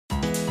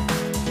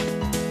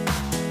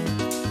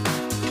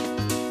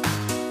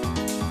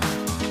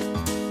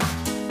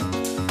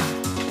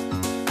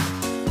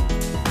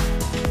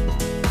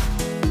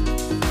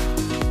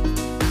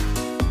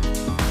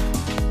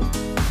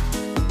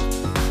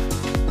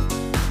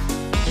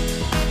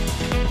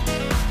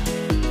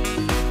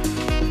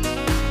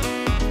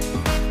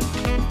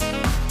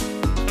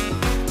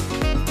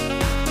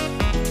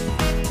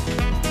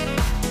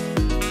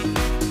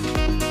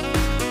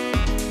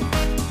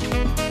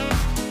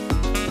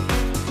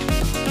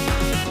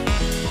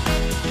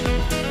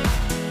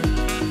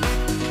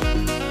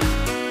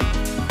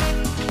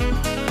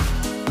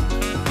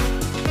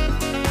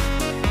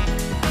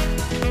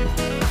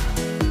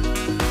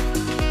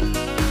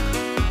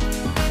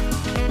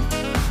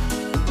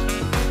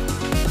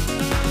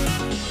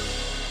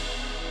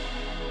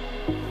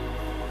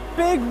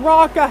big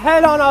rock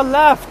ahead on our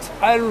left.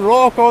 A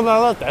rock on the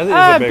left. That is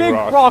a big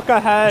rock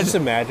ahead. Just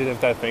imagine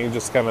if that thing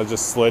just kind of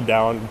just slid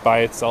down by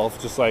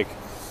itself, just like,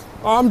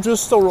 I'm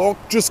just a rock,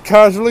 just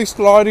casually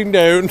sliding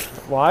down.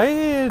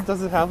 Why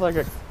does it have like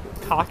a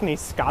Cockney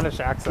Scottish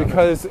accent?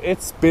 Because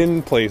it's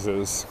been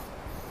places.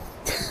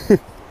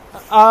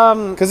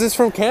 Because it's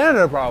from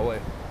Canada, probably.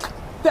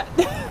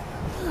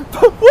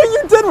 What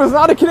you did was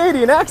not a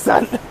Canadian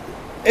accent.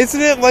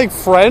 Isn't it like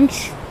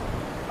French?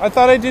 I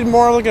thought I did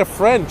more like a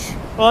French.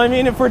 Well, I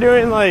mean, if we're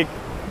doing like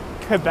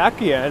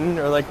Quebecian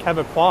or like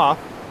Quebecois.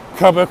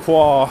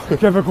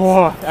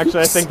 Quebecois.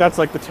 Actually, I think that's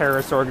like the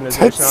terrorist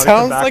organization. It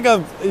sounds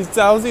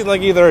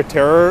like either a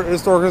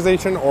terrorist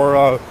organization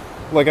or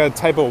like a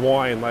type of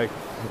wine. Like,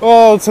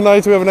 oh,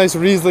 tonight we have a nice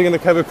Riesling and a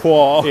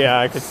Quebecois. Yeah,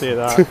 I could see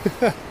that.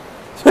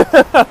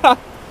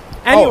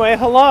 Anyway,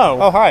 hello.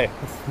 Oh, hi.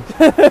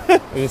 I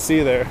didn't see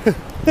you there.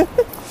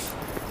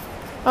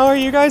 Oh, are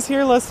you guys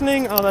here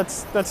listening? Oh,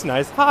 that's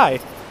nice. Hi.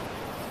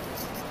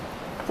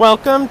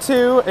 Welcome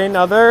to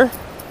another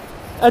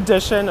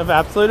edition of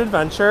Absolute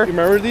Adventure.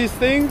 Remember these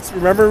things?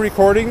 Remember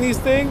recording these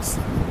things?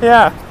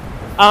 Yeah.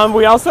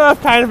 We also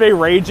have kind of a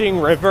raging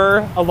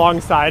river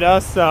alongside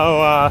us,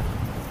 so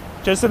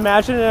just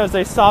imagine it as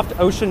a soft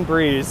ocean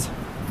breeze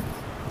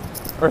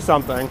or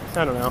something.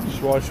 I don't know.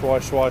 Schwa, schwa,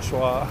 schwa,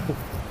 schwa.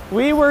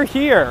 We were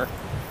here.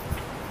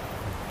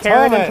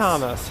 Karen and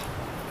Thomas.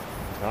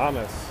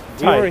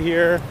 We were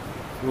here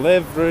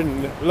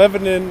living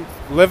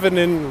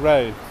in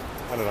right.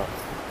 I don't know.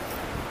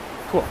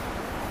 Cool.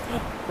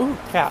 Ooh,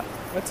 cat.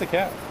 That's a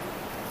cat.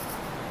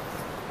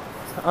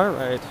 All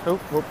right. Oh,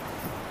 whoop.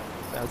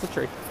 That's a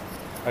tree.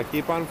 I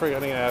keep on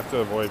forgetting I have to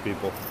avoid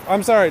people.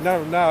 I'm sorry.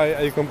 No,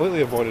 I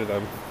completely avoided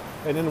them.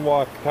 I didn't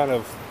walk kind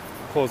of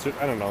closer.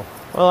 I don't know.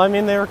 Well, I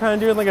mean, they were kind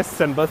of doing like a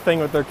Simba thing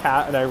with their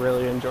cat, and I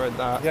really enjoyed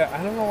that. Yeah,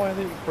 I don't know why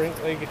they bring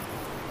like.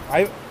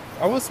 I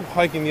was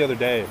hiking the other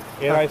day,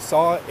 and I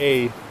saw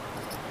we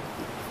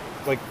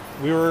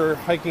were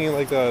hiking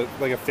like a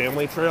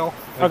family trail.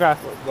 Okay.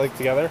 Like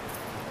together,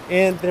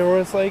 and there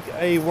was like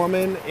a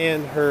woman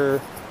and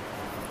her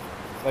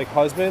like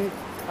husband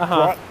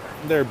brought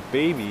their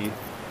baby,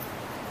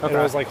 and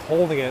was like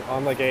holding it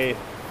on like a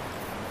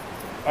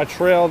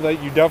trail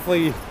that you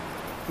definitely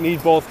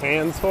need both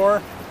hands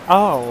for.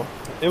 Oh.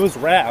 It was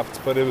wrapped,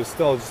 but it was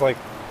still just like,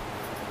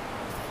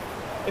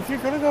 if you're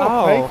gonna go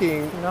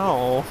hiking,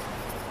 no.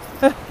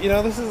 you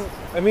know, this is,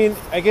 I mean,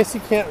 I guess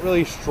you can't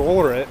really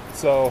stroller it,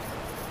 so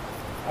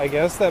I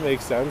guess that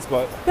makes sense,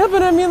 but... Yeah,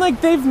 but I mean,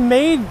 like, they've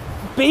made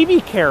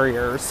baby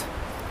carriers.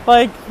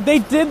 Like, they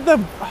did the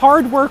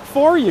hard work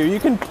for you. You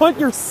can put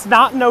your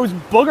snot-nosed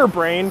booger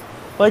brain,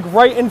 like,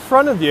 right in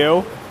front of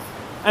you,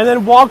 and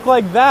then walk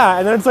like that,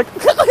 and then it's like...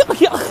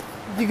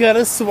 You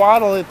gotta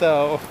swaddle it,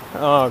 though.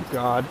 Oh,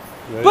 God.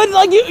 Right? But,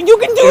 like, you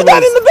can do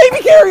that in the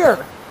baby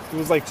carrier! It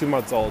was, like, 2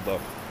 months old, though.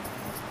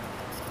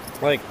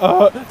 Like...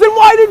 then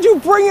why did you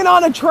bring it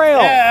on a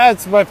trail? Yeah,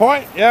 that's my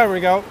point. Yeah, there we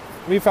go.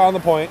 We found the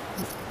point.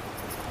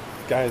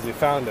 Guys, we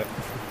found it.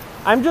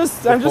 I'm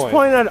just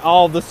pointing at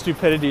all the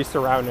stupidity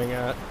surrounding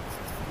it.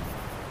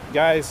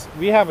 Guys,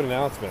 we have an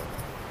announcement.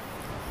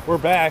 We're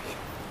back.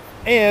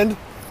 And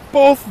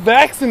both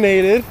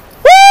vaccinated.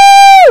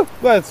 Woo!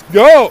 Let's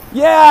go!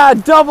 Yeah,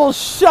 double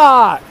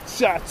shot!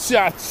 Shot,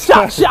 shot,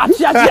 shot, shot,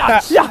 shot,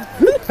 shot, shot.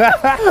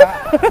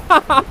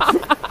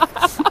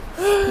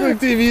 Look,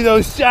 TV,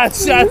 those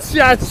shots, shots,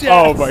 shots, shots.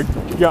 Oh my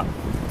God.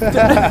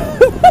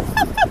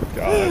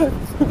 God.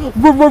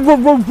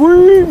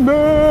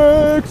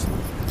 Remix.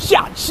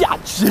 Shot,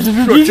 shot, shot,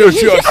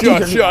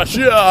 shot, shot,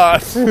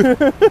 shot.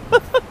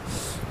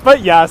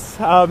 But yes,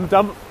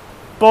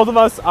 both of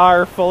us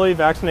are fully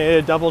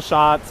vaccinated, double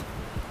shots.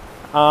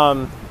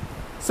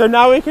 So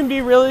now we can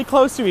be really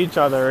close to each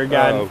other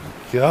again. Oh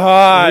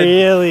God.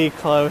 Really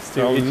close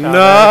to each other.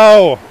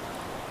 No.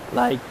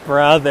 Like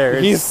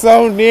brothers. He's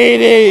so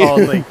needy.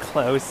 Only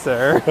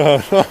closer.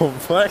 Oh no,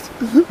 what?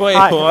 Wait,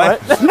 what?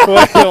 Wait,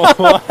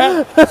 what?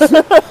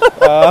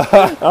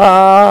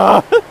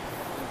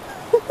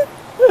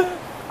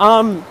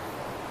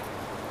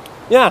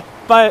 Yeah,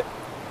 but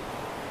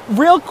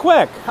real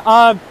quick,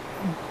 on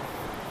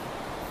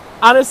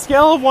a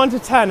scale of 1 to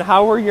 10,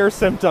 how were your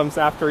symptoms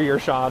after your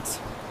shots?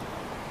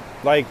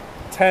 Like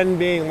 10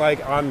 being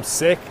like I'm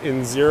sick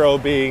and 0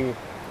 being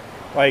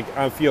like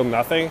I feel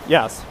nothing?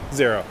 Yes.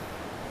 0.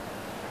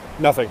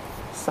 Nothing.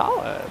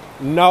 Solid.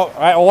 No,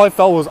 all I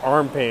felt was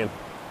arm pain.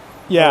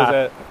 Yeah. That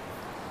was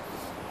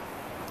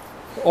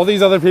it. All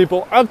these other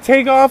people, I'll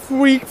take off a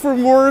week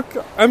from work.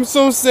 I'm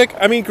so sick.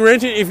 I mean,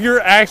 granted, if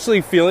you're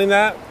actually feeling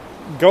that,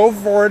 go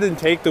for it and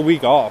take the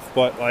week off,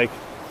 but like,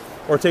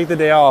 or take the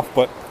day off,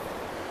 but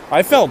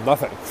I felt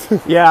nothing.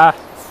 Yeah.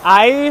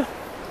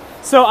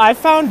 So I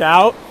found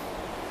out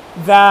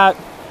that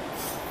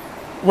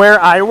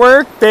where I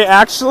work, they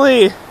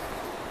actually,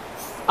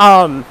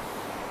 there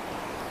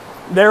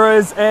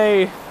was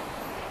a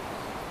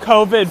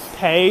COVID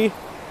pay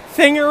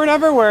thing or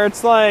whatever, where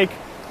it's like,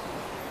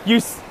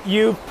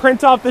 you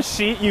print off the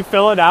sheet, you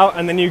fill it out,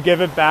 and then you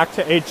give it back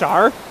to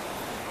HR.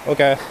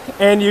 Okay.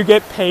 And you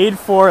get paid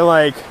for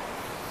like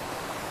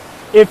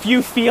if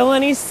you feel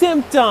any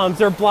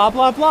symptoms or blah,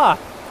 blah, blah.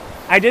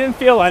 I didn't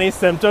feel any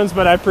symptoms,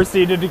 but I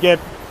proceeded to get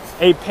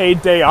a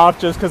paid day off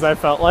just because I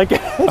felt like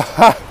it.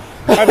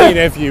 I mean,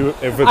 if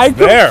it's I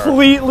there.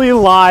 completely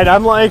lied.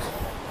 I'm like,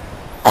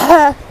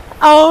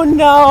 oh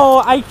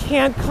no, I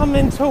can't come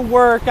into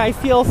work. I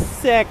feel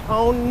sick.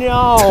 Oh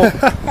no.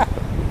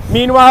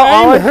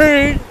 Meanwhile, I'm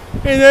hurt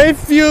and I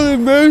feel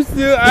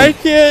emotional. I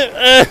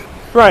can't.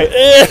 Right.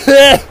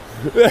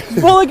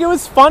 Well, like, it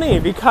was funny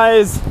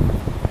because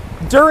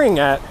during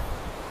it,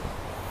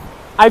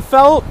 I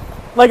felt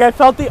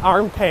the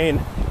arm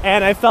pain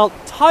and I felt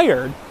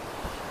tired.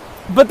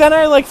 But then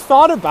I like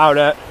thought about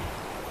it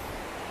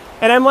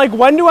and I'm like,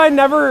 when do I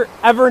never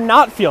ever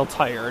not feel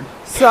tired?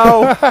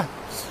 So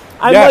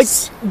I'm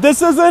Yes. like,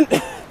 this isn't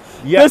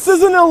Yes. this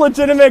isn't a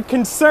legitimate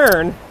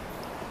concern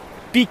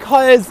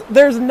because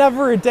there's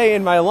never a day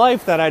in my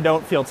life that I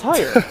don't feel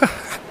tired.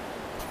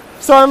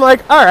 So I'm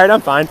like, all right,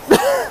 I'm fine.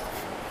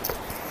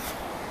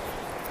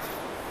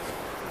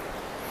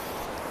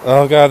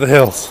 Oh God, the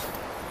hills.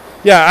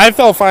 Yeah, I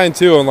felt fine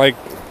too. And like,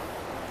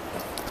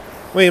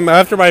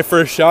 after my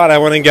first shot, I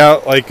went and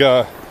got like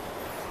a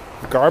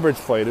garbage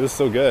plate. It was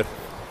so good.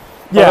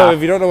 Yeah. Although,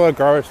 if you don't know what a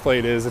garbage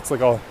plate is, it's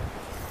like a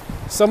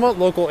somewhat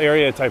local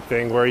area type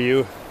thing where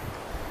you,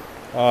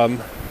 I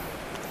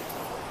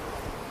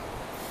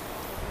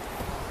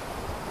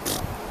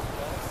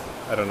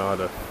don't know how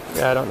to.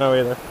 Yeah, I don't know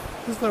either.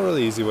 There's not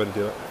really easy way to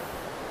do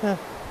it.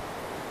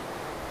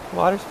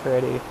 Water's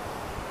pretty.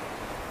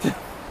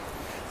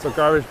 So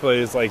garbage plate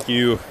is like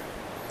you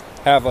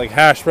have like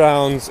hash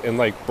browns and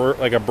like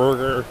like a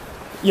burger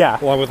Yeah.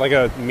 along with like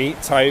a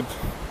meat type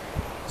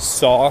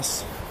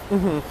sauce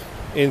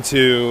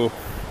into,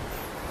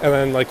 and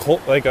then like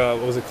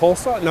was it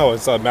coleslaw? No,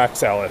 it's a mac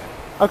salad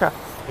Okay.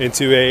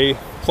 into a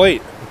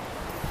plate,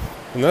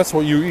 and that's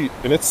what you eat,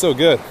 and it's so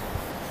good.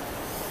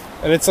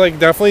 And it's like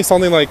definitely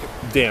something like,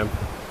 damn,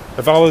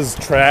 if I was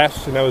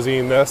trashed and I was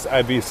eating this,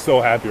 I'd be so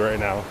happy right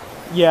now.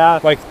 Yeah.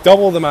 Like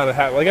double the amount of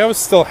happy. Like I was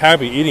still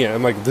happy eating it.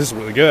 I'm like, this is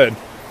really good.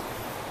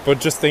 But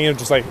just thinking,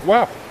 just like,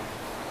 wow,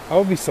 I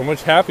would be so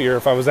much happier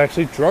if I was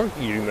actually drunk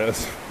eating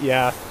this.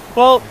 Yeah.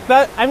 Well,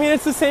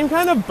 it's the same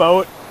kind of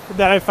boat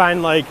that I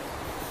find like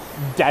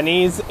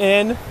Denny's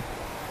in,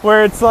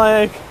 where it's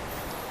like,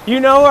 you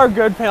know, our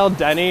good pal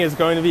Denny is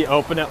going to be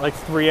open at like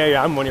 3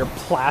 a.m. when you're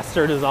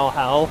plastered as all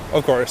hell.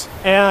 Of course.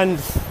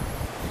 And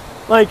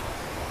like,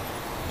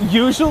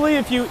 usually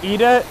if you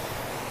eat it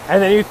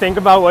and then you think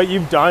about what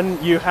you've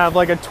done, you have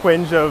like a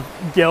twinge of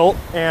guilt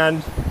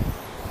and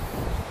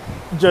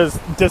just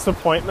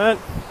disappointment.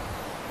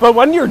 But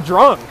when you're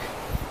drunk,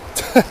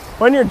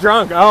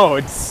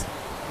 it's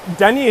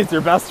Denny is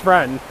your best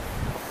friend.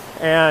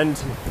 And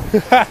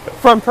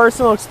from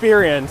personal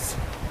experience,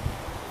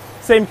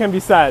 same can be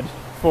said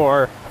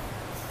for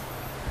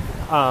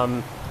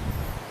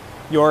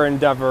your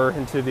endeavor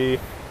into the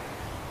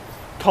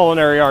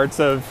culinary arts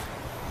of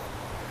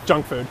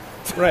junk food.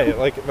 Right,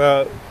 like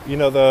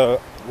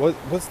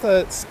what's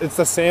the? It's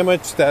the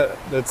sandwich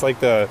that's like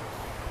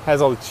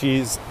has all the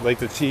cheese, like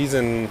the cheese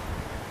and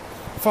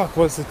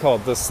what's it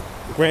called? This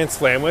Grand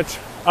Slamwich.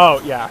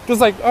 Oh yeah,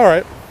 Just like, all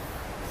right,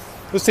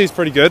 this tastes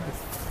pretty good.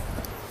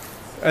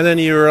 And then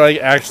you were like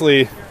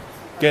actually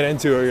get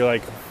into it. You're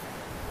like,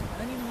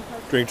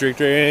 drink,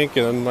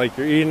 and then like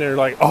you're eating, and you're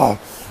like, oh,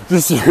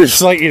 this is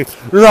just like eating.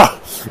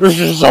 This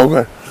is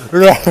so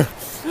good.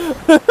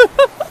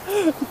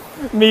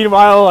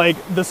 Meanwhile,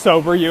 like the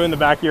sober you in the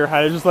back of your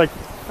head is just like,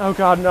 oh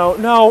god, no,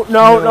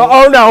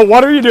 oh no,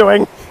 what are you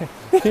doing?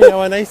 You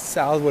know, a nice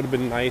salad would have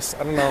been nice.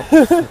 I don't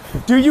know.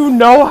 Do you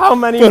know how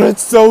many? But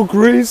it's so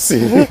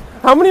greasy.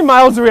 How many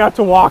miles do we have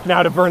to walk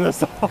now to burn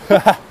this off?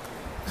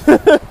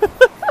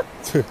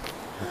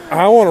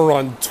 I want to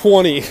run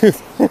 20.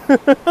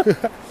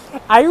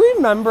 I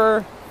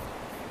remember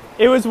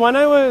it was when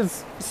I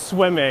was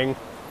swimming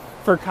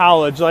for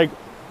college, like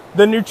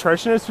the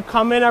nutritionist would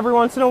come in every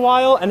once in a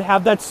while and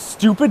have that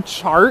stupid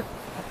chart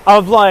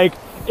of like,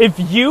 if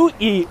you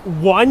eat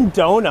one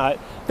donut,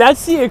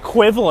 that's the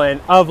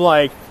equivalent of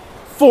like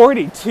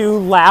 42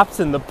 laps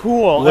in the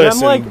pool.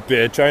 Listen, and I'm like,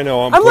 bitch, I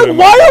know I'm like,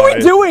 why are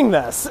we doing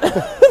this?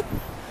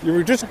 You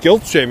were just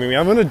guilt shaming me.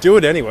 I'm going to do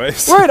it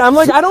anyways. Right, I'm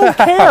like, I don't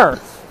care.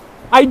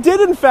 I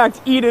did, in fact,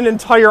 eat an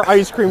entire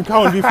ice cream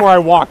cone before I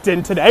walked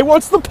in today.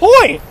 What's the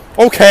point?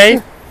 Okay.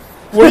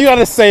 What do you got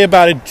to say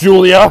about it,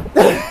 Julia?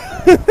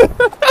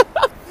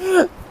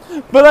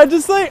 But I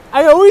just like,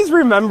 I always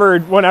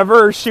remembered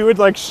whenever she would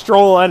like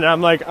stroll in, and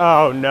I'm like,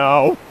 oh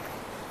no.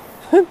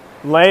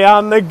 Lay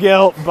on the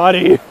guilt,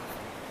 buddy.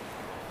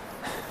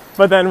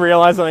 But then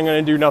realize that I'm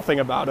going to do nothing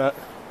about it.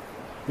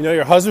 You know,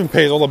 your husband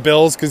pays all the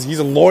bills because he's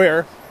a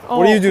lawyer. Oh.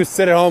 What do you do?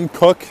 Sit at home,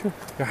 cook,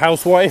 a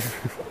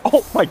housewife?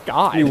 Oh my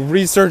god. You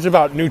research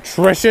about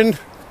nutrition?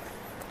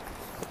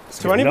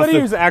 To anybody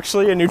who's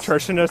actually a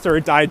nutritionist or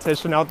a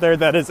dietitian out there,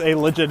 that is a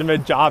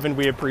legitimate job and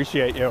we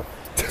appreciate you.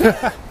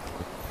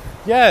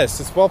 Yes,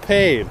 it's well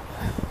paid.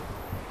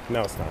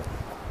 No, it's not.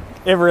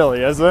 It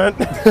really isn't.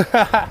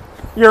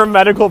 You're a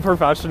medical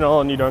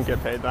professional and you don't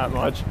get paid that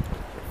much.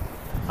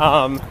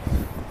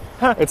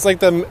 It's like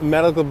the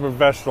medical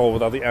professional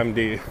without the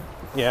MD.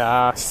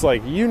 Yeah. It's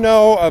like, you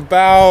know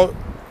about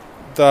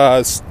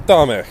the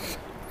stomach.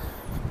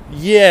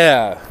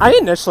 Yeah. I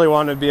initially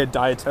wanted to be a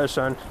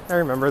dietitian. I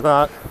remember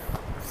that.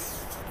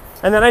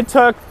 And then I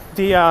took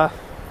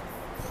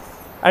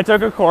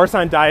a course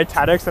on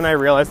dietetics, and I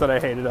realized that I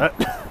hated it.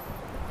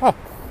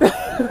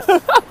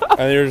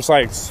 And you're just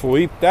like,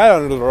 sweep that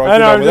under the rug.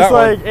 And I'm just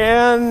like,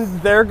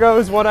 and there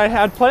goes what I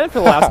had planned for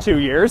the last 2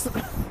 years.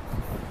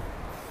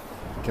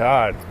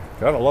 God,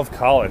 gotta love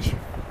college.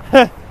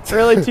 It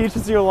really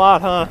teaches you a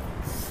lot, huh?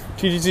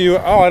 Teaches you,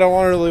 I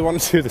don't really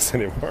want to do this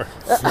anymore.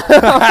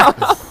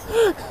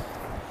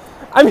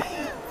 I mean,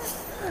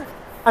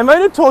 I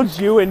might have told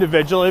you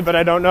individually, but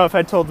I don't know if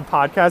I told the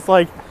podcast.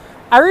 Like,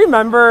 I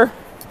remember,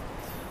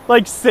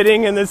 like,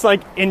 sitting in this,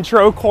 like,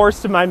 intro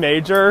course to my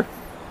major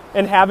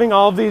and having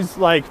all of these,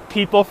 like,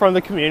 people from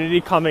the community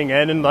coming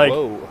in and, like...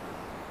 Whoa.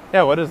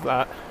 Yeah, what is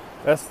that?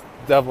 That's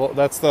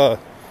the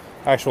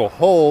actual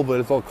hole, but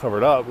it's all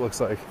covered up,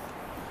 looks like.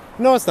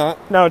 No, it's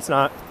not. No, it's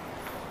not.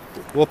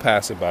 We'll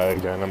pass it by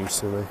again, I'm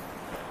assuming.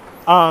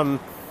 But,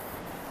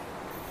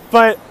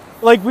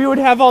 like, we would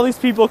have all these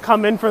people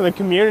come in from the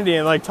community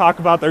and, like, talk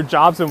about their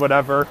jobs and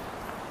whatever.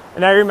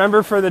 And I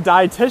remember for the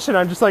dietitian,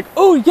 I'm just like,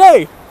 oh,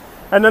 yay!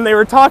 And then they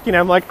were talking,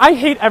 I'm like, I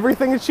hate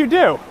everything that you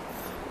do.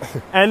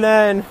 And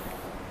then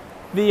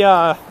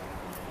the,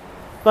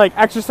 like,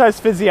 exercise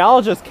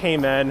physiologist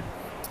came in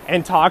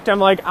and talked. I'm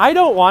like, I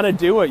don't want to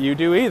do what you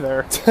do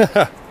either.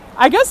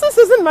 I guess this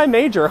isn't my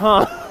major,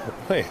 huh?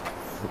 Wait,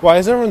 why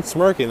is everyone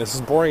smirking? This is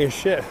boring as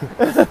shit.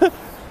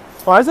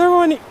 Why is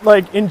everyone,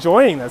 like,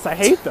 enjoying this? I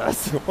hate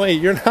this.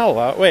 Wait, you're not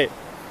allowed. Wait,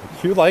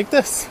 you like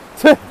this?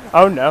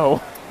 Oh,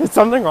 no. Is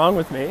something wrong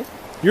with me?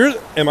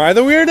 Am I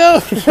the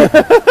weirdo?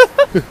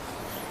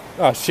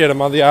 Oh, shit,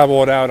 I'm on the odd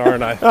one out,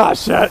 aren't I? Oh,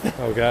 shit.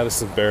 Oh, God, this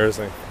is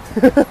embarrassing.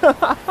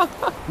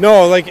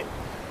 No, like,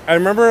 I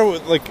remember,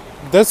 like,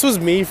 this was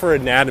me for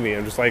anatomy.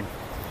 I'm just like,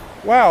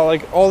 wow,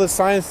 like, all this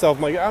science stuff.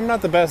 I'm like, I'm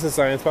not the best at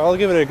science, but I'll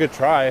give it a good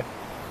try.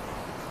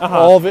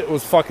 All of it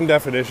was fucking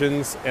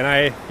definitions,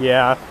 and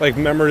like,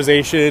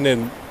 memorization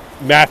and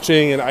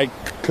matching, and I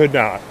could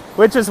not.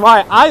 Which is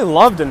why I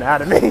loved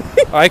anatomy.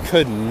 I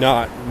could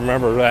not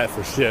remember that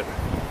for shit.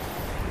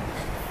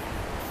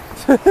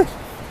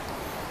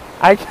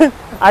 I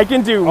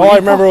can do... All I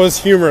remember was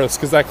humorous,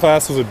 because that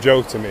class was a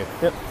joke to me.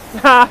 Yep.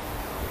 Ha!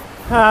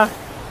 Ha!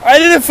 I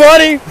did it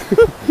funny!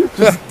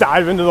 Just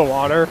dive into the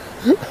water.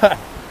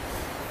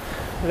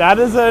 That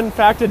is, in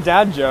fact, a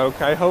dad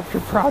joke. I hope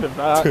you're proud of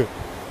that.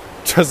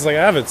 Just like,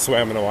 I haven't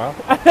swam in a while.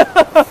 I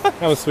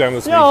haven't swam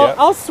this week yet.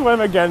 I'll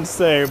swim against,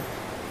 say...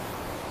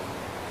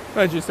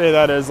 What did you say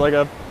that is? Like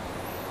a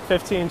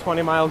 15,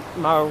 20 mile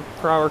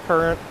per hour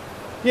current?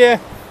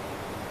 Yeah.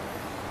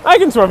 I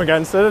can swim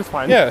against it. It's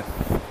fine. Yeah.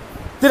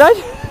 Did I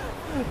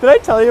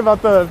tell you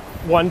about the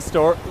one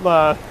story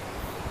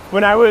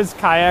when I was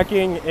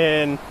kayaking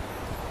in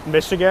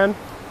Michigan?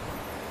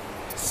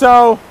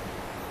 So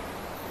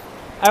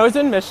I was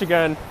in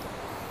Michigan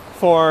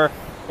for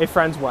a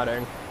friend's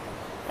wedding,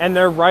 and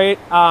they're right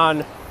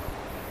on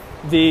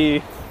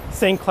the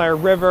St. Clair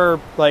River,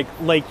 like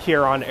Lake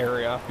Huron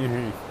area.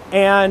 Mm-hmm.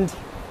 And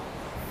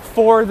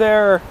for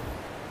their,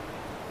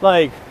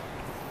 like,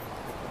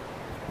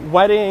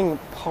 wedding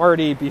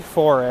party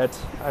before it,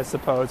 I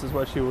suppose is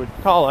what you would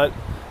call it,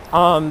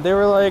 they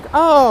were like,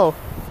 oh,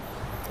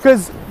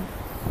 because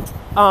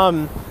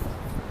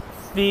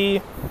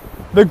the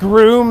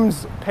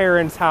groom's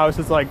parents' house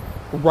is, like,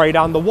 right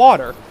on the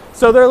water.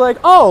 So they're like,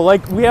 oh,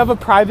 like, we have a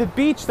private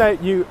beach that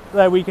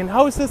we can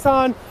host this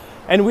on,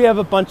 and we have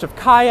a bunch of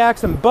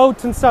kayaks and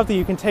boats and stuff that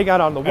you can take out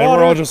on the water. And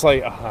we're all just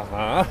like,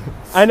 uh-huh.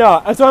 I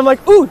know. So I'm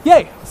like, ooh,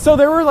 yay. So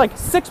there were like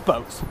 6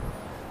 boats.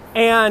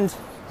 And...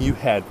 You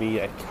had me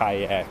at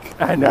kayak.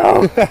 I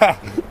know.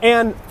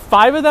 And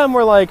 5 of them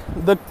were like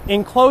the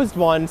enclosed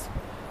ones.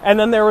 And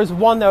then there was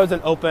one that was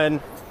an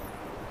open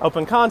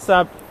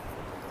concept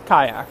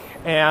kayak.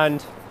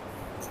 And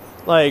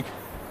like,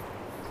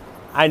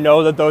 I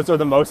know that those are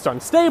the most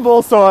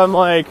unstable. So I'm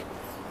like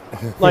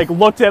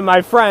looked at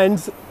my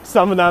friends.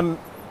 Some of them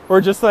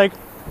were just like,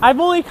 I've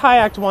only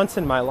kayaked once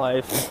in my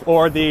life,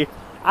 or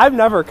I've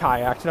never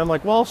kayaked. And I'm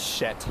like, well,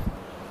 shit.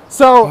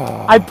 So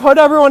I put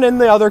everyone in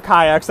the other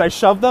kayaks, I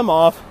shoved them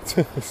off,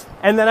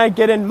 and then I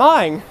get in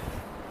mine,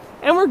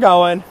 and we're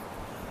going,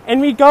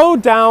 and we go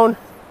down,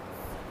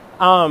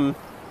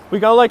 we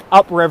go like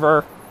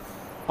upriver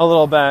a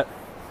little bit.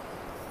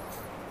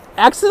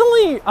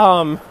 Accidentally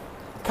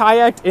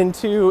kayaked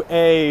into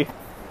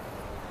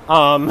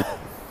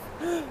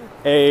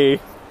a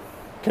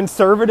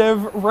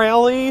conservative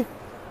rally,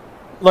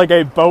 like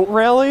a boat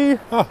rally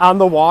on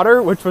the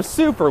water, which was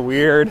super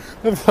weird.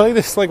 I feel like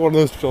this is like one of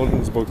those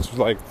children's books,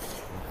 like,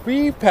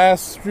 we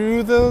passed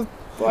through the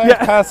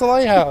Castle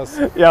Lighthouse.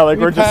 Yeah, like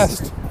we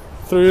passed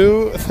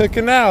through the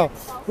canal.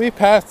 We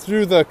passed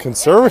through the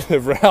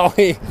conservative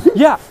rally.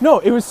 Yeah, no,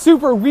 it was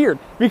super weird,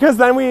 because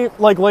then we,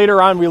 like,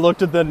 later on we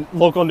looked at the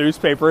local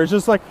newspaper. It's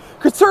just like,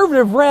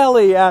 conservative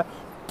rally at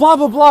blah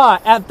blah blah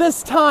at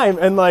this time,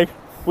 and like,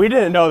 we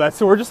didn't know that.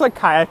 So we're just like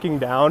kayaking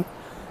down.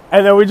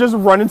 And then we just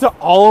run into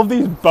all of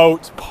these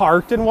boats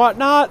parked and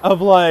whatnot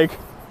of like,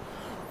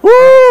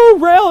 woo,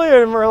 railing.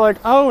 And we're like,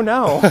 oh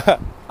no.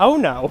 Oh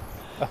no.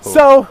 Oh.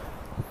 So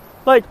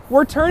like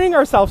we're turning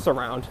ourselves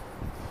around.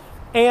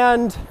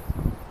 And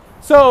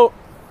so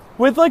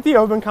with like the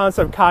open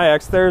concept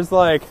kayaks, there's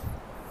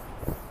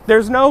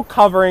no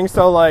covering.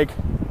 So like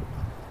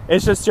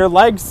it's just your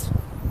legs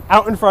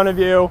out in front of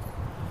you.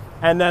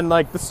 And then,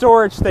 like, the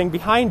storage thing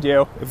behind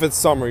you. If it's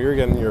summer, you're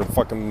getting your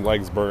fucking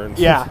legs burned.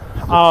 Yeah.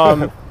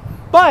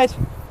 But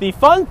the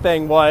fun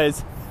thing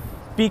was,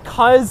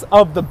 because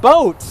of the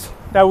boats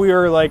that we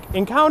were, like,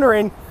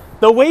 encountering,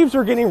 the waves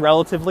were getting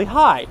relatively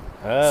high.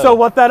 Oh. So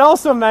what that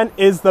also meant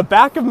is the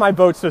back of my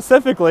boat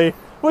specifically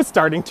was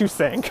starting to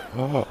sink.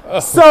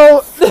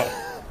 So,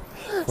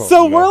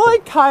 we're,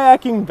 like,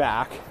 kayaking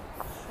back.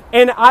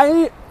 And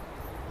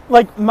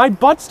my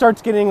butt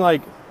starts getting,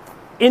 like,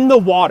 in the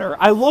water.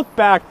 I look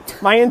back,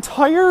 my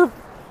entire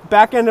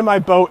back end of my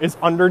boat is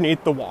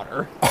underneath the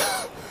water.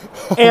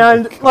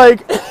 And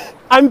like,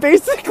 I'm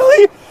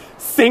basically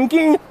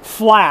sinking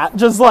flat,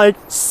 just like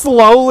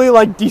slowly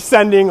like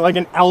descending like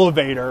an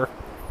elevator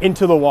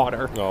into the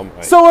water. Oh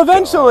my so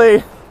eventually,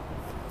 God.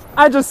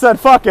 I just said,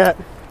 fuck it,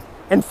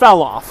 and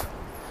fell off.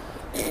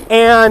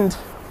 And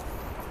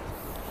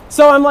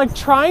so I'm like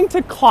trying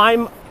to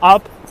climb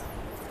up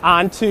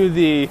onto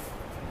the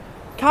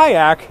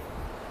kayak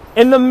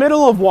in the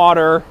middle of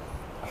water,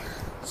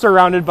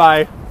 surrounded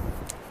by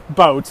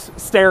boats,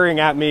 staring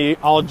at me,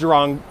 all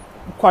drunk,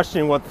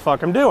 questioning what the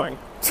fuck I'm doing.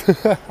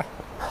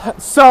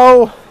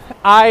 So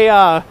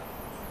I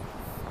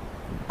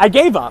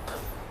gave up.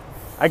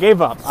 I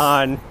gave up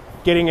on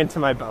getting into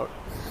my boat.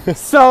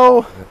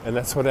 So, and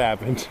that's what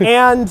happened.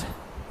 And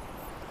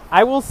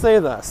I will say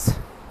this,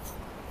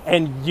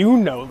 and you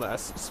know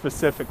this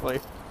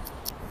specifically.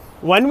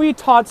 When we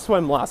taught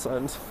swim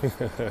lessons,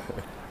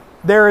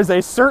 there is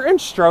a certain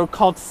stroke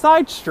called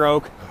side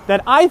stroke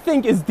that I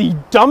think is the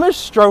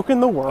dumbest stroke in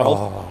the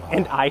world,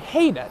 and I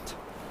hate it.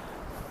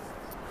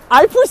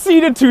 I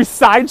proceeded to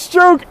side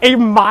stroke a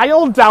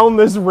mile down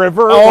this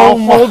river while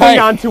holding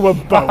onto a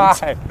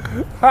boat.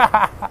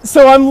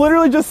 So I'm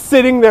literally just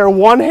sitting there,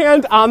 one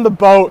hand on the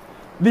boat,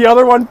 the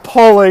other one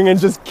pulling and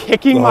just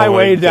kicking my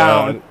way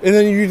down. And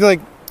then you like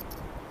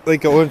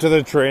go into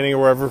the training or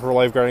wherever for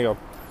lifeguarding and go,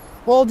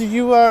 well, did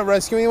you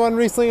rescue anyone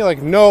recently? You're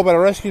like, no, but I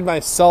rescued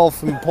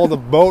myself and pulled a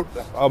boat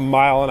a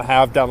mile and a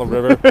half down the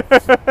river.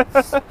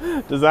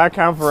 Does that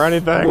count for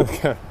anything?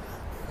 Okay.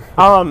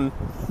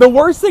 The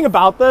worst thing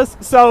about this,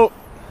 so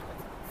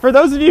for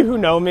those of you who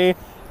know me,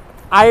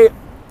 I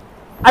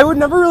would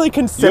never really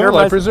consider you have a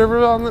life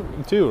preserver on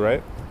it too,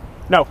 right?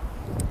 No.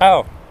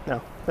 Oh.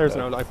 No, there's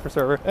no life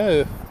preserver.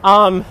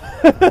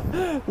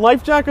 Oh.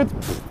 Life jackets,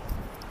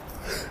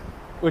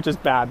 which is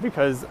bad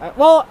because,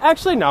 well,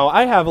 actually no,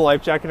 I have a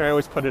life jacket and I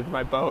always put it in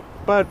my boat.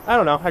 But I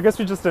don't know, I guess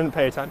we just didn't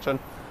pay attention.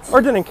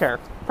 Or didn't care.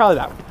 Probably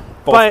that one.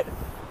 Both. But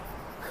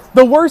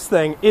the worst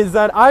thing is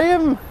that I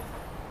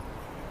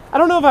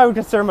don't know if I would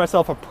consider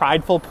myself a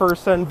prideful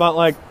person, but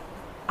like,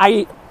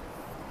 I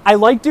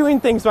like doing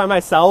things by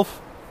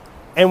myself.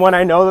 And when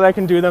I know that I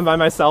can do them by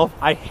myself,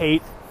 I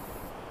hate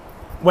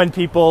when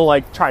people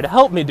like try to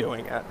help me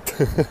doing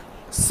it.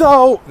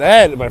 So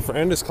that, my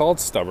friend, is called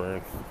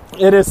stubborn.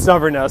 It is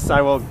stubbornness.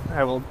 I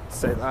will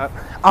say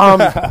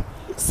that.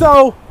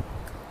 So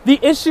the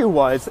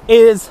issue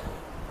is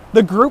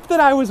the group that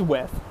I was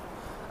with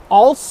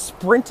all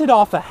sprinted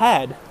off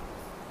ahead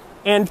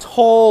and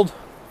told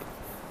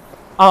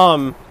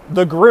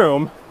the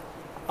groom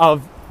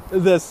of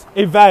this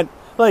event,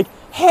 like,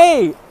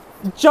 hey,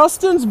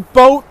 Justin's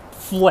boat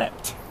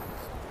flipped,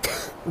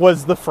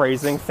 was the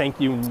phrasing. Thank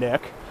you,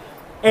 Nick.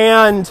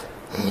 And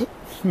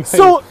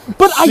so,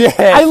 but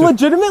I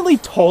legitimately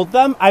told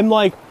them, I'm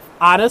like,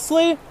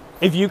 honestly,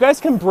 if you guys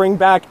can bring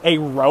back a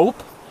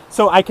rope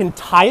so I can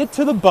tie it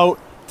to the boat,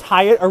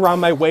 tie it around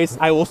my waist,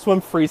 I will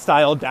swim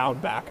freestyle down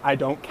back. I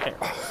don't care.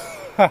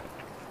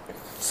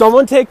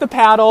 Someone take the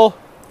paddle,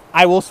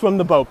 I will swim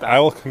the boat back. I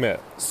will commit.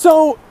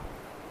 So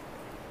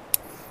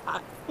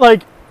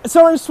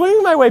I'm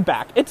swimming my way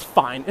back. It's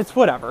fine. It's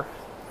whatever.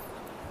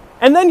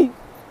 And then,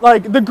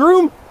 like, the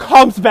groom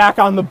comes back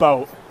on the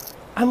boat.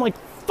 I'm like,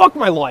 fuck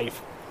my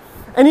life.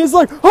 And he's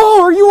like,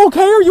 oh, are you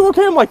okay? Are you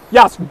okay? I'm like,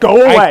 yes, go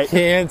away. I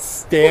can't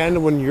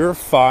stand when you're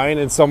fine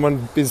and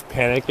someone is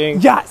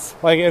panicking. Yes.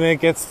 Like, and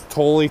it gets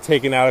totally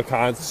taken out of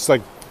context. It's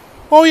like,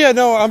 oh yeah,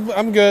 no,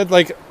 I'm good.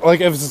 Like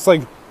it was just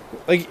like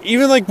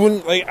even like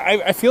when, like,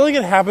 I feel like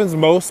it happens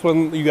most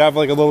when you have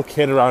like a little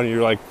kid around you.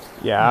 You're like,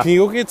 yeah, can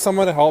you go get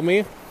someone to help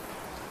me?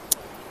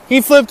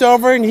 He flipped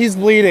over and he's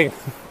bleeding.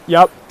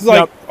 Yep. It's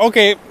like,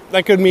 okay,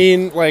 that could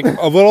mean like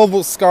a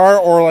little scar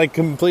or like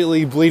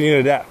completely bleeding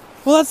to death.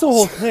 Well, that's the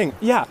whole thing.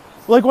 Yeah.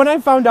 Like, when I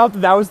found out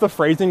that was the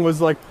phrasing,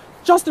 was like,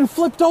 Justin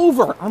flipped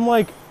over. I'm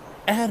like,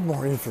 add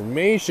more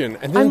information.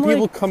 And then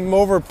people come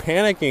over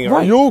panicking. Right.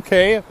 Are you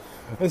okay?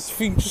 It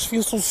just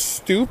feels so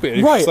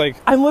stupid. Right. It's like,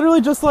 I'm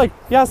literally just like,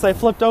 yes, I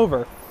flipped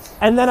over.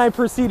 And then I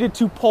proceeded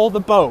to pull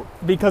the boat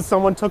because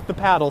someone took the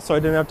paddle, so I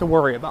didn't have to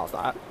worry about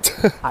that.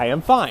 I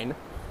am fine.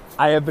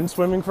 I have been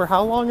swimming for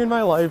how long in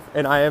my life,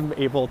 and I am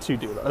able to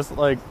do this.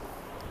 Like,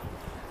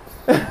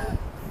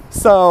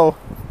 so,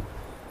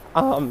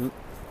 I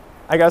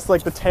guess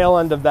like the tail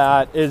end of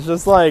that is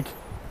just like,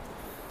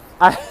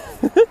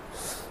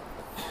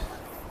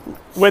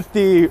 with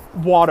the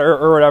water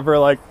or whatever,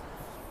 like,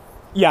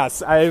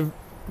 yes, I've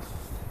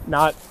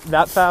not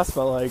that fast,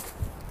 but like,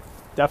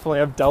 definitely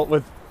have dealt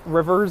with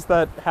rivers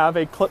that have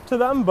a clip to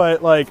them,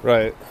 but like,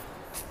 right,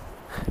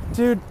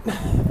 dude,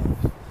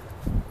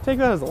 take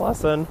that as a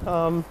lesson.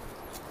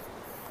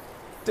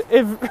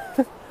 If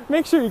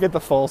make sure you get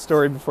the full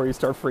story before you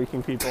start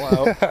freaking people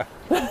out.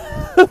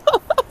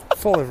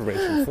 Full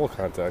information, full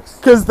context.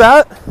 Because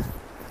that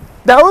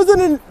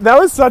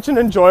was such an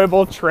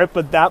enjoyable trip,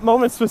 but that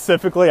moment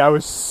specifically, I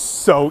was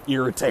so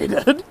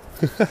irritated.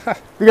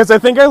 Because I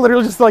think I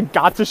literally just like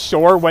got to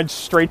shore, went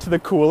straight to the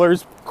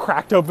coolers,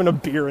 cracked open a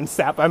beer, and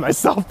sat by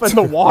myself in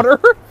the water.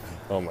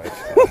 Oh my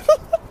god.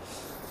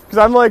 Because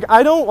I'm like,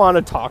 I don't want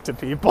to talk to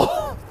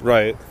people.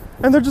 Right.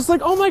 And they're just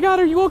like, oh my god,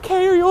 are you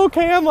okay? Are you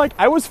okay? I'm like,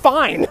 I was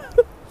fine.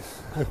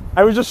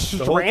 I was just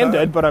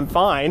stranded, but I'm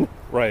fine.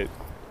 Right.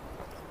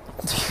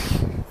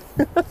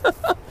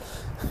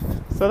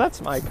 So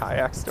that's my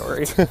kayak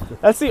story.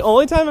 That's the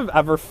only time I've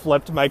ever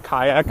flipped my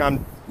kayak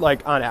on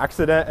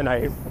accident, and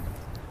I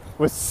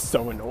was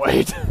so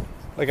annoyed.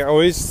 Like, I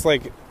always,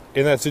 like,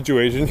 in that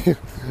situation,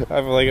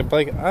 I'm like,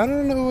 I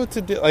don't know what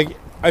to do. Like,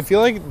 I feel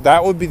like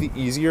that would be the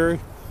easier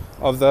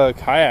of the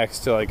kayaks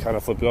to, like, kind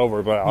of flip it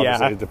over, but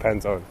obviously it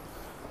depends on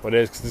what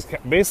it is. Because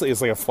basically,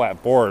 it's like a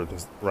flat board,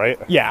 right?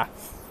 Yeah.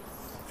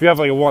 If you have,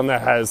 like, one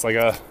that has, like,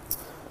 a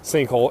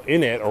sinkhole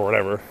in it or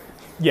whatever.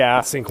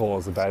 Yeah. Sinkhole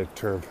is a bad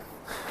term.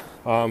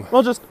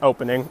 Well, just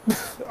opening.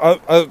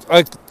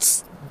 A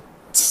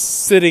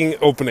sitting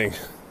opening.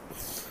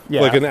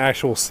 Yeah. Like an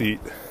actual seat.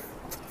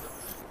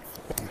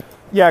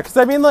 Yeah, because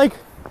I mean, like,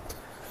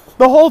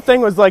 the whole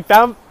thing was like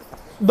that.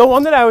 The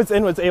one that I was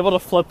in was able to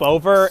flip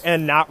over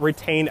and not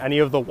retain any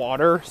of the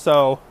water,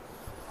 so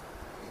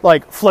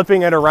like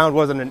flipping it around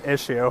wasn't an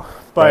issue.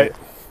 But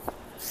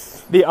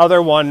the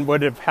other one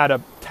would have had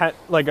a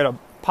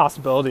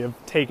possibility of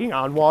taking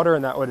on water,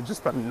 and that would have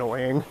just been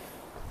annoying.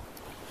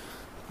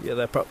 Yeah,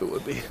 that probably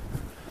would be.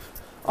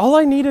 All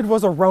I needed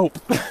was a rope.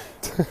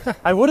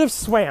 I would have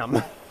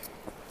swam.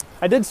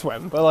 I did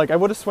swim, but like I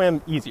would have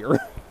swam easier.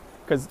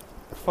 Because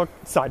fuck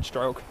side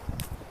stroke.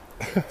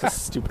 It's a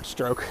stupid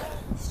stroke.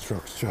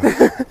 Stroke.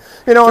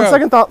 You know, on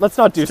second thought, let's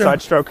not do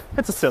side stroke.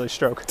 It's a silly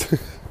stroke.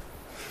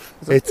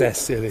 It's a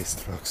silly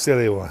stroke.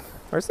 Silly one.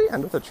 Where's the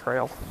end of the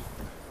trail?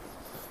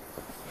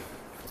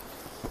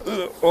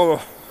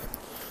 Oh.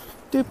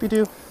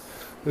 Doopy-doo.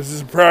 This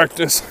is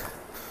practice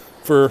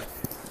for,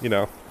 you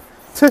know.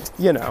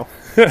 You know.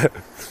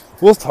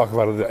 We'll talk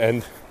about it at the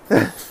end.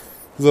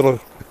 Little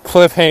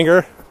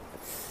cliffhanger.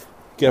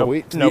 Gotta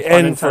wait to the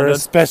end for a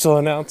special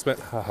announcement.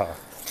 Haha.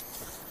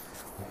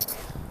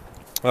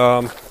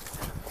 Let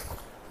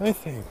me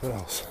think. What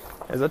else?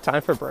 Is it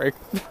time for break?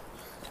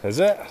 Is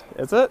it?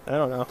 Is it? I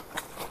don't know.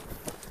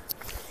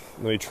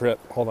 Let me trip.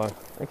 Hold on.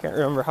 I can't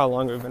remember how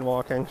long we've been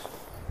walking.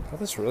 Oh,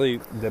 this really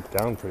dipped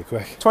down pretty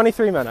quick.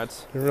 23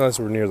 minutes. I didn't realize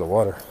we're near the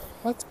water.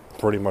 That's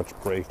pretty much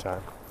break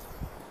time.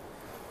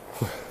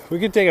 We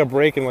could take a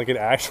break and like an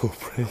actual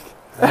break.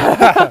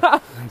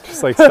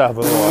 Just like stop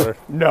in the water.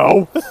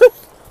 No.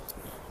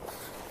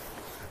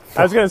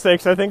 I was going to say,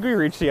 because I think we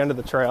reached the end of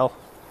the trail.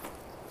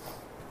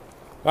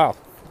 Wow.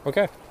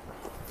 Okay.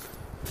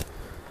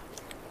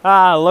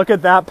 Ah, look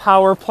at that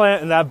power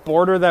plant and that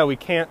border that we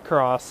can't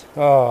cross.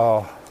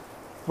 Oh.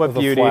 What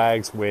beauty. The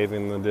flags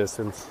waving in the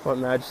distance. What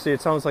majesty.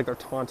 It sounds like they're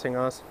taunting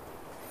us.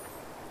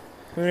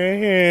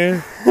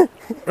 I'm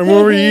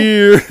over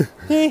here.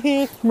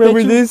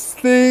 Remember this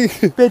thing?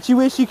 Bet you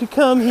wish you could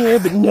come here,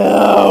 but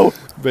no.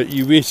 But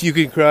you wish you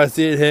could cross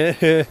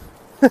it,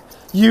 huh?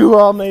 You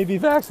all may be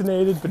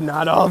vaccinated, but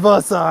not all of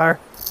us are.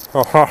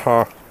 Ha ha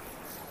ha.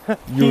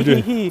 Hee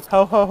hee hee.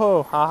 Ho ho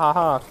ho. Ha ha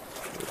ha.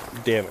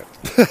 Damn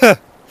it.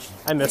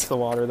 I miss the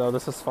water though.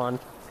 This is fun.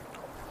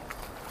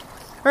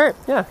 Alright,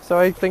 yeah. So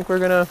I think we're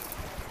gonna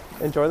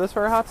enjoy this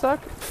for a hot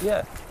sec.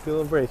 Yeah.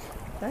 Feel a break.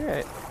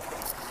 Alright.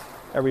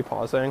 Are we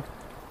pausing?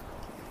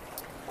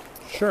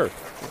 Sure.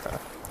 Okay.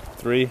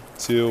 3,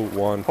 2,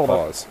 1, Hold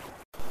pause.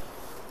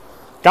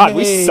 God,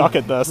 we suck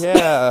at this.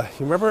 Yeah.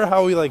 You remember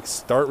how we like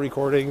start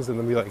recordings and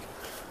then we like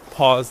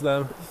pause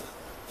them?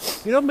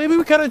 You know, maybe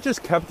we kind of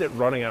just kept it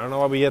running. I don't know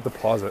why we had to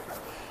pause it.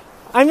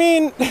 I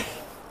mean,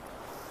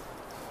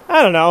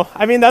 I don't know.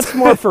 I mean, that's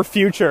more for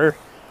future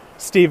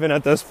Steven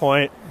at this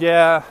point.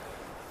 Yeah.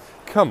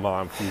 Come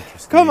on, future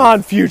Steven. Come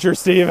on, future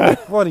Steven.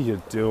 What are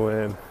you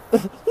doing?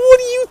 What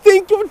do you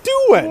think you're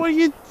doing? What are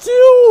you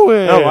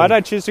doing? Oh, why'd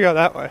I choose to go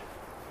that way?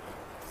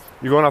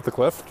 You going off the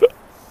cliff?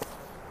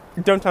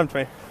 Don't tempt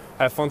me.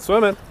 Have fun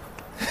swimming.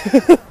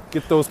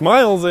 Get those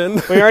miles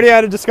in. We already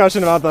had a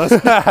discussion about this.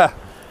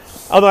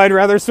 Although I'd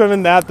rather swim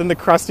in that than the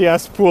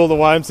crusty-ass pool of the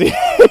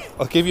YMCA.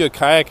 I'll give you a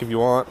kayak if you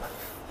want.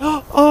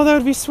 Oh, that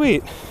would be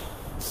sweet.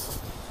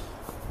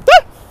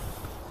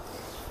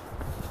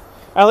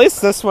 At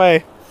least this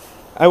way,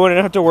 I wouldn't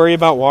have to worry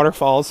about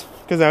waterfalls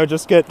because I would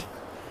just get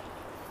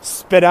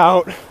spit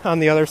out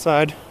on the other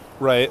side.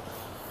 Right.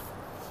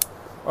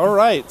 All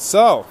right,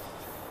 so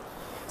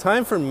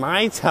time for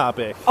my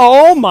topic.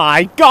 Oh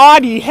my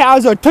God, he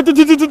has a topic.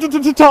 God,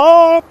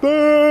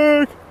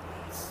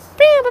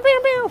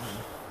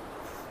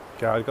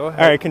 go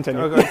ahead. All right,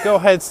 continue. Go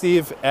ahead,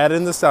 Steve. Add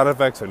in the sound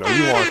effects. I know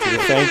you want to.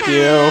 Thank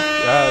you.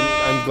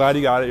 I'm glad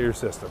you got it in your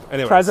system.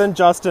 Anyway, President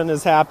Justin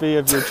is happy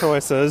of your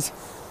choices.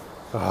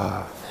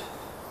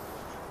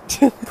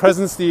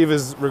 President Steve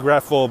is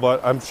regretful,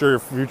 but I'm sure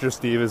future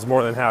Steve is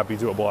more than happy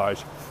to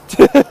oblige.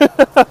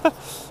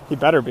 He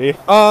better be.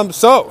 I'm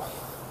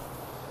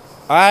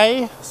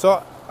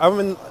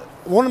in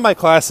one of my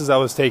classes I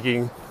was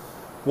taking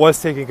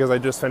because I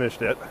just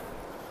finished it.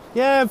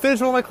 Yeah, I'm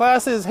finished one of my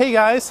classes. Hey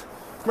guys,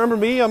 remember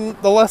me? I'm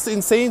the less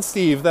insane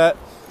Steve that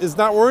is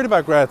not worried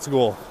about grad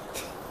school.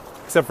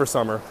 Except for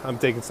summer. I'm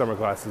taking summer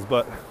classes,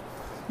 but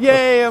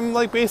yay, I'm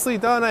like basically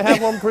done. I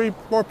have one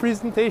more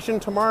presentation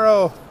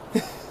tomorrow.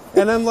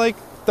 And I'm like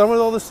done with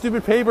all the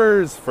stupid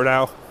papers for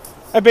now.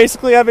 I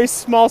basically have a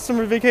small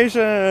summer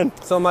vacation.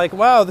 So I'm like,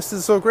 wow, this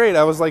is so great.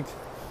 I was like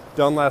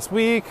done last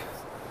week.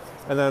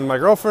 And then my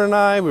girlfriend and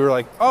I, we were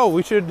like, oh,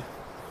 we should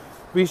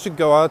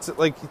go out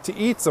to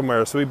eat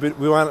somewhere. So we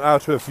went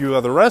out to a few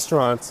other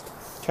restaurants.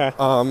 Okay.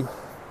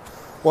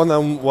 One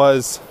of them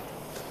it's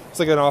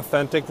like an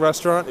authentic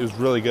restaurant. It was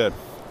really good.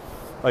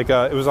 Like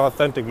it was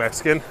authentic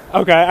Mexican.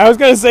 Okay, I was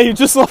gonna say you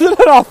just left it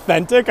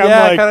authentic.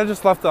 Yeah, I kind of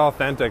just left the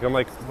authentic. I'm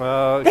like,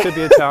 well, it could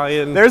be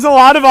Italian. There's a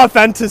lot of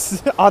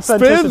authenticity.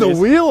 Spin the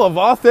wheel of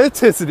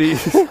authenticity.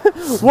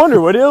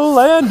 Wonder what it'll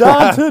land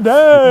on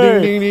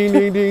today. Ding, ding,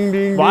 ding, ding,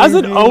 ding. Why does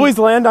it always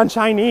land on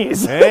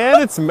Chinese?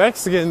 And it's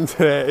Mexican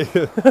today.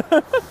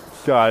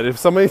 God, if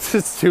somebody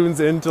just tunes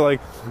into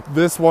like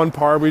this one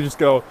part, we just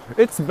go,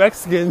 it's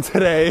Mexican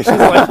today. She's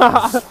like,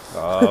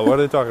 what are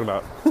they talking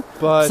about?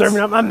 But serving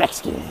up my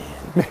Mexican.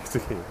 We've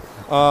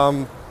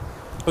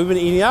been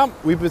eating out.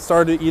 We've been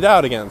starting to eat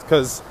out again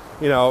because,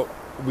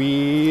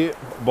 we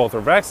both are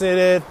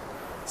vaccinated.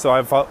 So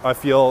I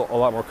feel a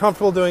lot more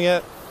comfortable doing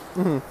it.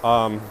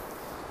 Mm-hmm.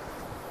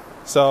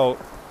 So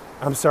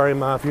I'm sorry,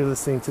 Mom, if you're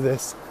listening to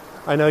this.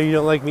 I know you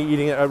don't like me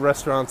eating at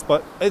restaurants,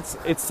 but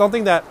it's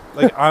something that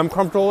like I'm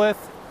comfortable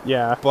with.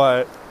 Yeah.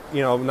 But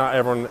not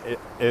everyone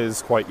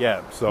is quite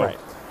yet. So right.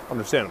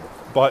 Understandable.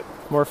 But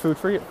more food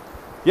for you.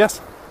 Yes.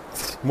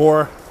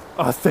 More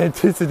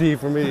authenticity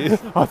for me.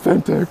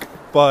 Authentic.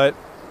 But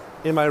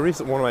in one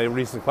of my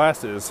recent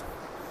classes,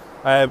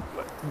 I have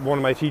one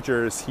of my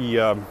teachers. He's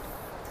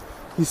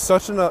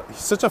such a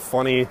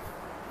funny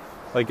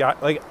guy.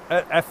 Like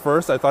at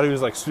first, I thought he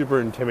was like super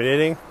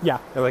intimidating. Yeah.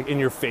 And like in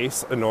your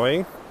face,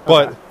 annoying.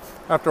 But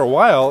after a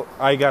while,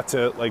 it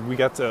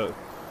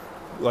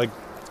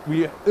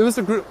was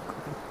a group.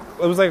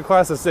 It was like a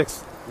class of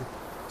 6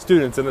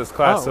 students in this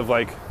class of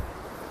like,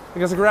 I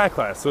guess a grad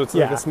class. So it's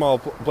like a small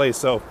place.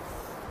 So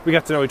we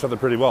got to know each other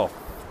pretty well.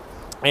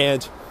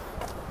 And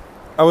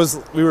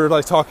we were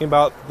like talking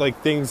about like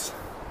things,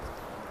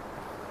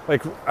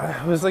 like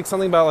it was like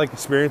something about like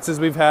experiences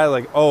we've had,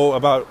 and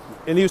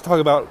he was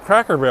talking about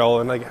Cracker Barrel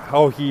and like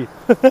how he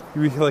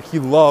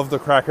loved the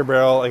Cracker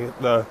Barrel, like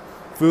the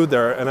food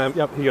there. And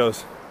he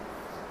goes,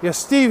 yeah,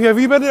 Steve, have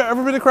you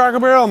ever been to Cracker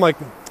Barrel? I'm like,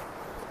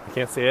 I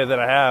can't say that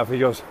I have. He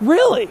goes,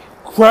 really?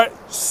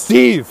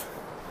 Steve,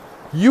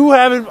 you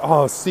haven't?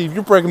 Oh, Steve,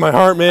 you're breaking my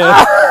heart, man.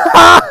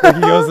 Like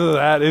he goes to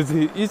that.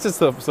 He's just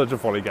such a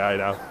funny guy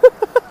now.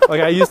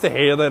 Like I used to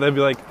hate it. I'd be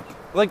like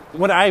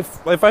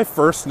if I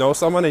first know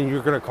someone and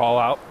you're gonna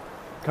call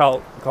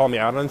me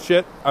out on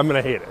shit, I'm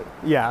gonna hate it.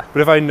 Yeah.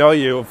 But if I know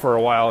you for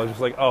a while, it's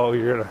just like, oh,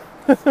 you're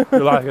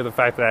laughing at the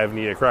fact that I haven't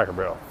eaten a Cracker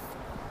Barrel.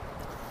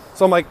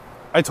 So I'm like,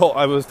 I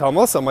was telling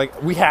Melissa, I'm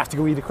like, we have to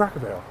go eat a Cracker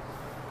Barrel.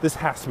 This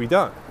has to be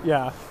done.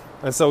 Yeah.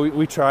 And so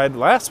we tried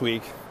last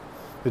week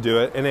to do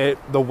it, and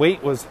the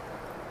wait was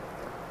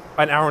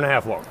an hour and a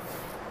half long.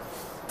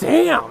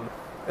 Damn.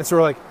 And so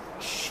we're like,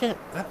 shit,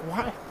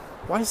 why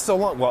is it so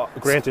long? Well,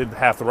 granted,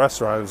 half the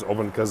restaurant is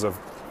open because of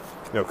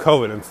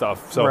COVID and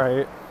stuff. So,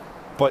 right.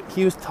 But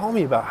he was telling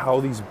me about how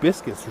these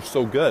biscuits are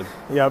so good.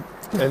 Yep.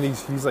 And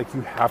he's like,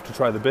 you have to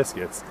try the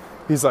biscuits.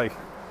 He's like,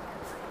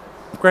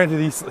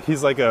 granted,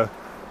 he's like a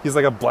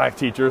black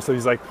teacher, so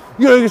he's like,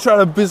 you gotta try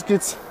the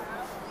biscuits,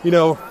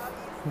 with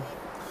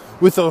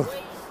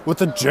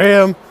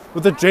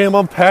the jam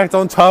unpacked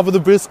on top of the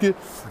biscuit,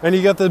 and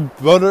you got the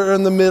butter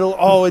in the middle.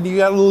 Oh, and you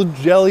got a little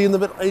jelly in the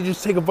middle. And you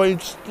just take a bite and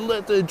just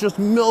let it just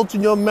melt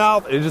in your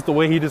mouth. And just the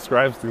way he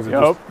describes things is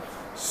just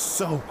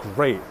so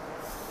great.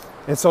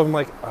 And so I'm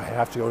like, I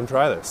have to go and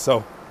try this.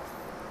 So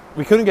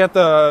we couldn't get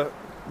a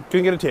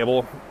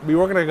table. We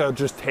weren't gonna go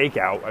just take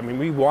out. I mean,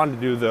 we wanted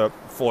to do the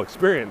full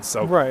experience.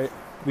 So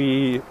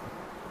we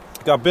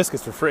got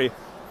biscuits for free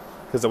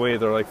because the way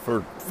they're like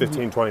for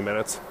 15, 20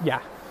 minutes.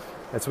 Yeah.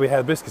 And so we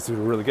had biscuits that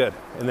were really good.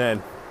 And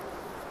then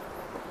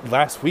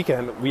last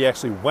weekend, we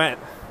actually went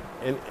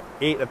and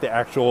ate at the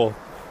actual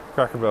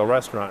Cracker Barrel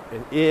restaurant.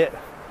 And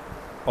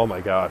oh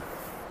my God.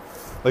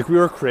 Like we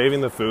were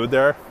craving the food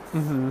there,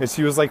 and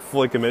she was like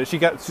fully committed.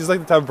 She's like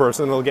the type of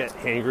person that'll get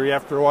hangry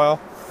after a while.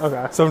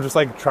 Okay. So I'm just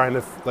like trying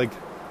to like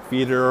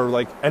feed her or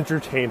like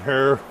entertain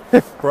her.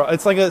 Bro,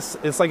 it's like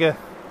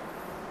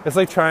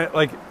trying,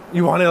 like,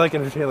 you want to like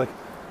entertain, like,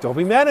 don't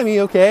be mad at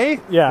me, okay?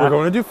 Yeah. We're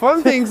going to do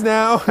fun things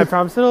now. I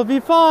promise it'll be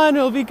fun.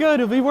 It'll be good.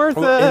 It'll be worth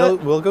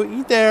it. We'll go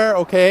eat there,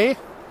 okay?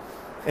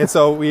 And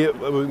so we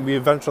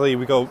eventually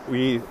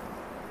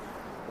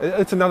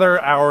it's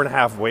another hour and a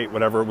half wait,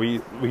 whatever.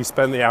 We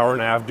spend the hour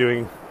and a half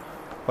doing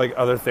like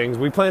other things.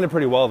 We planned it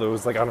pretty well though. It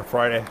was like on a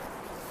Friday.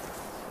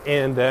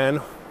 And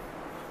then,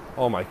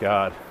 oh my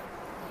God,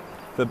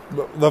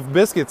 the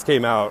biscuits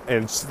came out,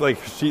 and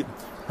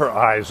her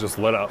eyes just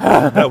lit up.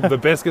 The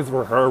biscuits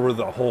for her were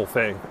the whole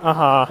thing.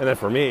 Uh-huh. And then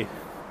for me,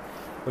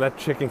 when that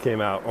chicken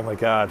came out, oh my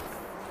God,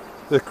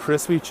 the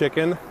crispy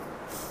chicken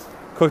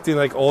cooked in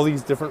like all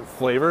these different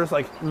flavors.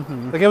 Like,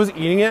 like I was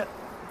eating it,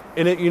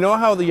 and you know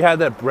how you had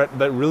that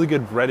really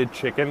good breaded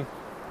chicken,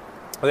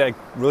 like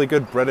really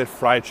good breaded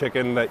fried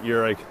chicken that you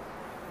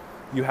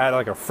had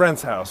like a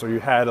friend's house, or you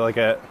had like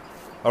a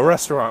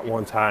restaurant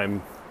one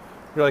time.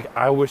 You're like,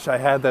 I wish I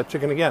had that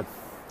chicken again.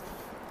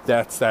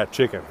 That's that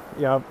chicken.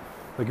 Yep.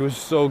 Like it was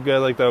so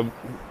good. Like the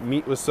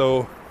meat was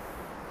so,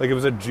 like it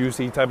was a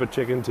juicy type of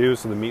chicken too.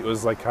 So the meat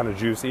was like kind of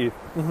juicy.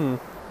 It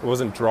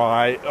wasn't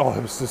dry. Oh,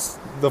 it was just,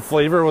 the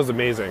flavor was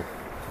amazing.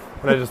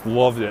 And I just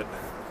loved it.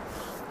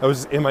 I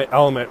was in my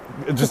element,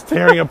 just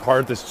tearing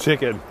apart this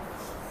chicken.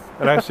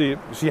 And actually,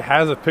 she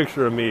has a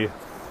picture of me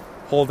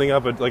holding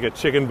up a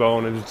chicken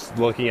bone and just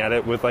looking at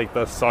it with like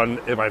the sun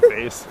in my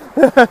face.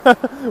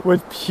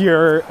 With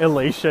pure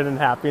elation and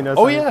happiness.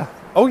 Oh yeah.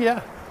 Oh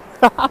yeah.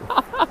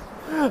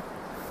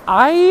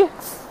 I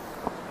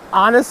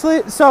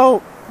honestly,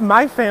 so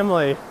my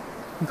family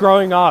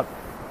growing up,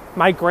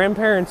 my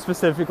grandparents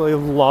specifically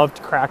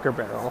loved Cracker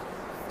Barrel.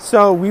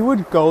 So we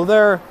would go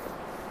there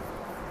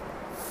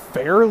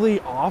fairly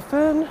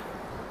often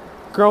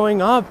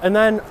growing up. And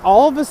then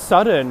all of a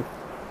sudden,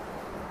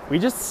 we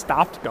just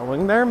stopped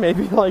going there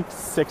maybe like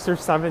 6 or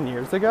 7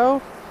 years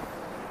ago.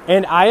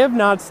 And I have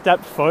not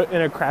stepped foot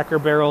in a Cracker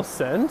Barrel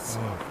since.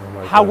 Oh my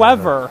God.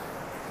 However,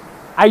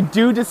 I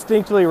do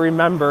distinctly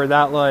remember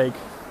that like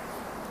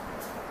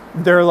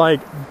they're like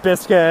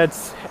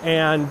biscuits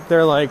and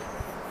they're like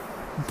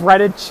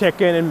breaded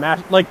chicken and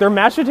like their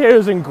mashed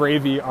potatoes and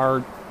gravy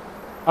are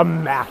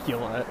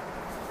immaculate.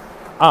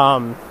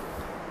 But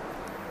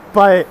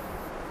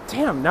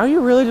damn, now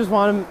you really just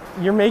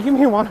you're making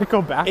me want to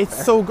go back. It's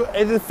there. so good.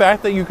 And the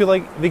fact that you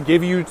could they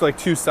give you like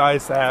 2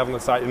 sides to have on the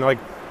side, like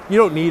you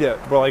don't need it,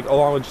 but like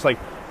along with just like,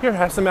 here,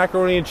 have some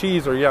macaroni and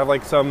cheese, or you have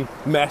like some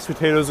mashed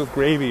potatoes with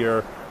gravy,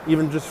 or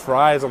even just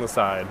fries on the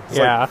side. It's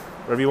yeah. Like,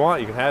 whatever you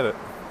want, you can have it.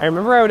 I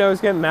remember I would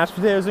always get mashed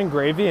potatoes and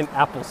gravy and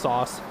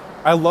applesauce.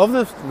 I love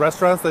the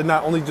restaurants that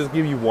not only just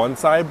give you one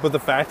side, but the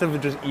fact of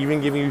it just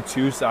even giving you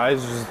 2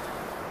 sides is just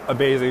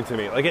amazing to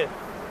me. Like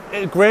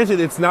it granted,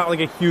 it's not like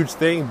a huge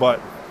thing,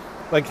 but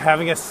like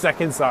having a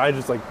second side,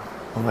 just like,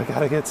 oh my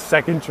God, I get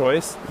second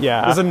choice.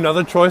 Yeah. There's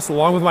another choice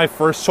along with my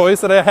first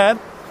choice that I had.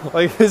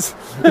 Like it's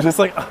just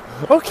like,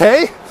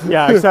 okay.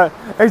 Yeah,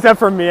 except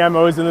for me, I'm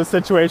always in the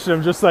situation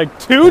of just like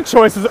 2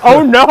 choices.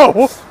 Oh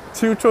no.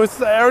 2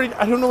 choices. I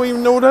don't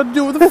even know what to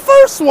do with the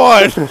first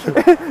one.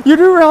 You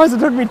do realize it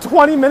took me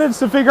 20 minutes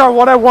to figure out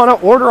what I want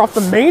to order off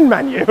the main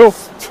menu.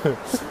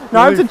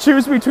 Now I have to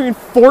choose between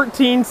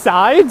 14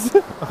 sides.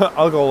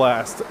 I'll go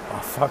last. Oh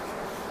fuck.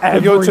 I'll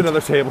go to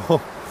another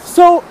table.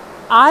 So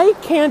I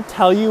can't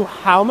tell you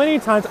how many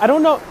times, I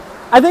don't know.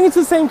 I think it's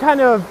the same kind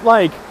of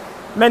like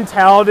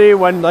mentality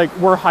when like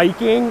we're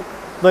hiking,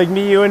 like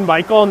me, you, and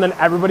Michael, and then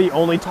everybody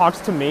only talks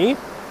to me.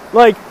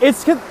 Like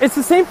it's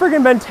the same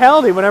freaking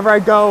mentality whenever I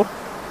go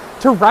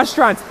to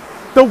restaurants.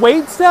 The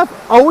wait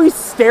staff always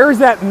stares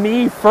at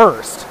me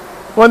first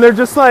when they're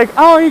just like,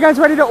 oh, are you guys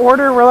ready to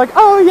order? We're like,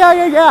 oh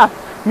yeah.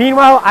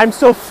 Meanwhile, I'm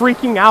still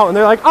freaking out, and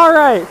they're like, all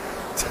right,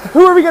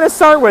 who are we gonna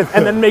start with?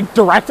 And then make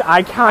direct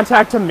eye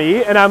contact to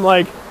me, and I'm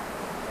like,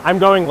 I'm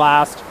going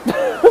last.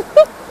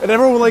 And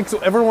everyone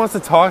wants to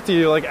talk to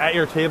you like at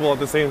your table at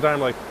the same time.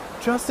 Like,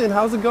 Justin,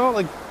 how's it going?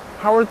 Like,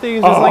 how are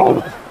things?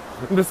 I'm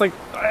just like,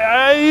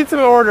 I need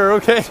to order,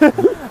 okay?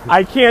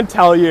 I can't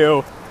tell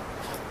you.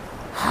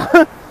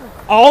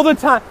 All the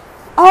time.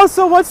 Oh,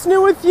 so what's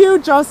new with you,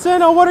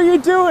 Justin? Oh, what are you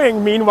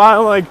doing?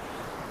 Meanwhile, like,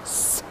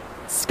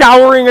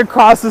 scouring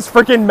across this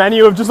freaking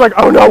menu of just like,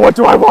 oh no, what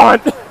do I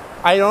want?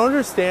 I don't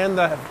understand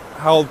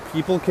how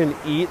people can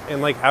eat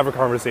and like have a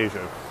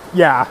conversation.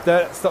 Yeah.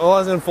 That still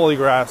hasn't fully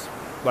grasped,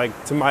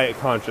 like, to my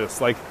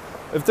conscience. Like,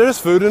 if there's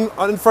food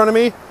in front of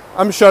me,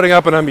 I'm shutting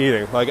up and I'm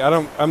eating. Like,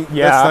 that's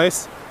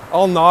nice.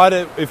 I'll nod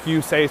if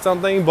you say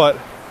something, but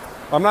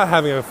I'm not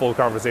having a full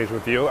conversation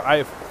with you.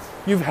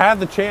 You've had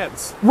the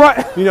chance.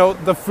 Right. You know,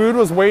 the food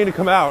was waiting to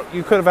come out.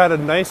 You could have had a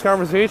nice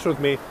conversation with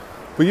me,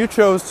 but you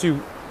chose to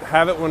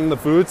have it when the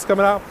food's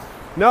coming out.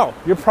 No,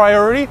 your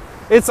priority,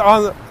 it's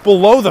on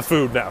below the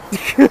food now.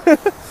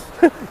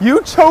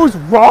 You chose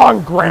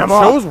wrong,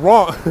 Grandma. You chose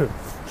wrong.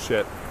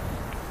 Shit.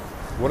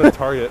 What a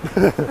target.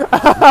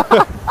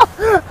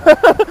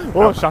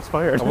 Oh, shots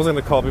fired. I wasn't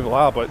gonna call people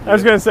out, but I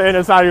was gonna say, and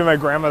it's not even my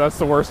grandma. That's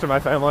the worst in my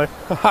family.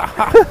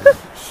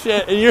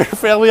 shit. And your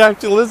family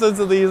actually listens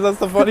to these. That's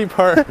the funny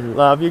part.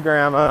 Love you,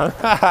 grandma.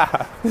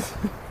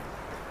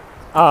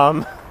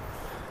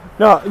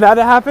 No, that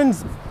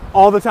happens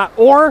all the time.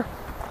 Or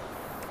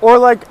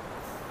like,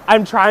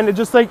 I'm trying to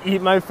just like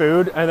eat my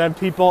food, and then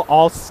people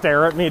all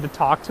stare at me to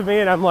talk to me,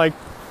 and I'm like,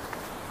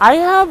 I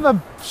have a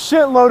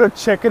shitload of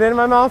chicken in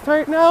my mouth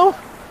right now.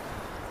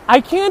 I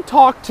can't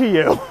talk to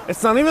you.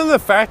 It's not even the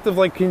fact of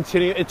like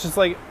continuing. It's just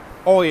like,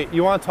 oh,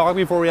 you want to talk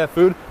before we have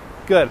food?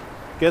 Good.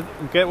 Get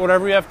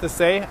whatever you have to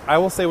say. I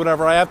will say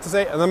whatever I have to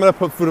say, and I'm gonna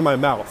put food in my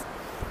mouth.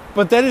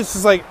 But then it's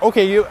just like,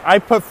 okay, I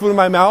put food in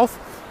my mouth.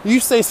 You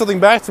say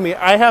something back to me.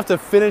 I have to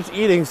finish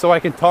eating so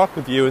I can talk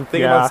with you and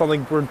think about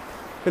something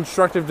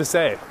constructive to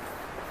say.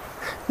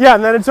 Yeah,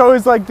 and then it's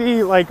always like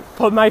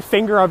put my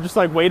finger up, just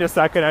like, wait a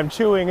second, I'm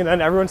chewing, and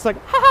then everyone's like,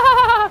 ha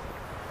ha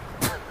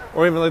ha.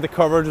 Or even like the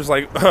cover, just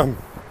like,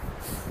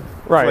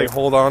 right. Like,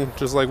 hold on,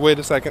 just like, wait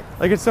a second.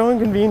 Like, it's so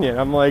inconvenient.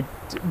 I'm like,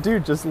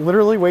 dude, just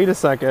literally wait a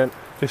second.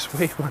 Just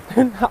wait.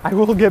 And I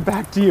will get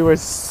back to you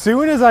as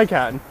soon as I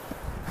can.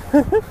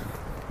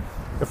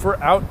 If we're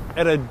out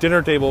at a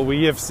dinner table,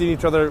 we have seen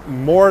each other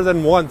more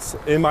than once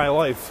in my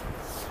life.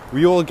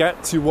 We will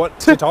get to what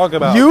to talk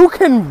about. You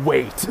can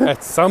wait.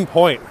 At some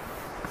point.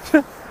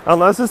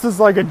 Unless this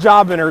is like a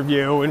job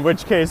interview, in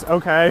which case,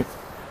 okay,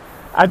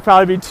 I'd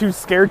probably be too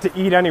scared to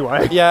eat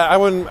anyway. Yeah, I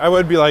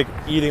would be like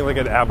eating like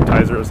an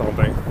appetizer or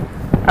something.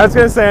 I was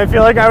gonna say, I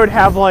feel like I would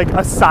have like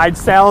a side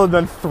salad and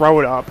then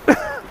throw it up.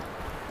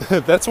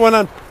 That's when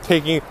I'm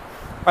taking,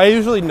 I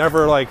usually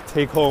never like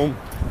take home,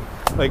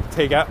 like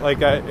take out,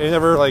 like I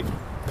never like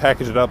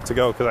package it up to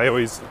go because I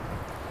always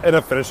end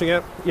up finishing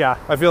it. Yeah.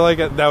 I feel like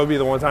that would be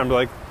the one time to be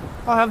like,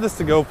 I'll have this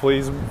to go,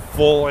 please.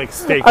 Full like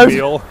steak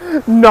meal.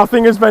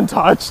 Nothing has been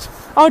touched.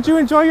 Oh, did you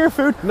enjoy your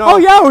food? No. Oh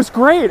yeah, it was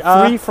great.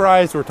 3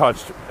 fries were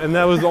touched, and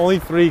that was only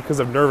 3 because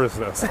of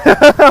nervousness.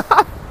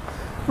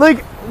 Like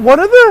one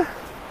of the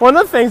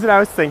things that I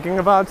was thinking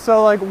about.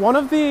 So like one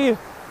of the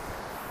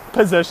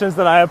positions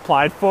that I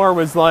applied for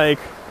was like,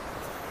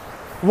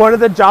 one of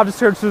the job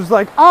descriptions was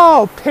like,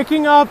 oh,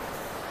 picking up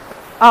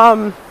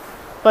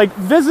like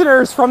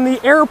visitors from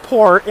the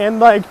airport and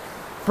like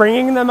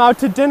bringing them out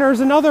to dinners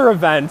and other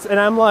events. And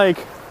I'm like,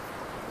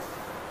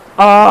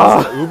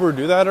 does Uber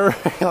do that or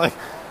like?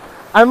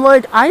 I'm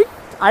like, I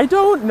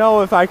don't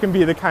know if I can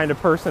be the kind of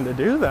person to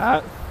do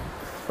that.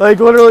 Like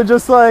literally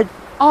just like,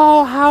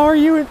 oh, how are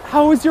you?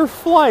 How was your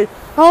flight?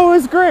 Oh, it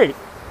was great.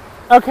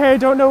 Okay, I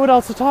don't know what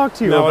else to talk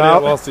to you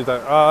about. What else do you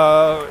think?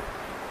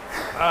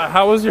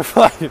 How was your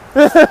flight?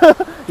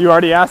 You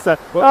already asked that.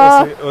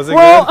 Was it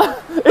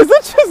good? Is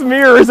it just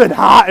me or is it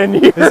hot in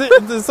here?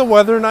 Is the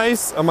weather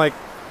nice? I'm like,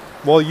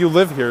 well, you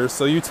live here,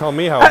 so you tell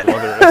me how the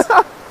weather is.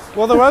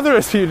 Well, the weather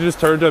is, you just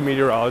turn to a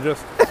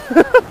meteorologist.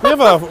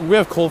 We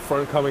have cold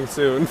front coming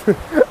soon.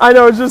 I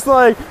know, it's just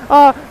like,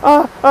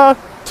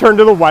 turn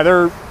to the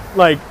weather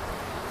like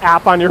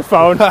app on your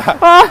phone.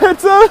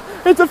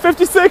 It's a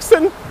 56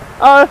 and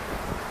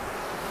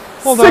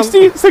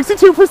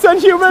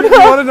 62% humid. If you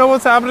want to know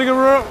what's happening in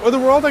the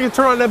world, I can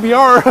turn on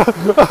NPR.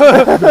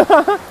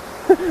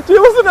 Do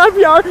you listen to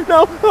NPR?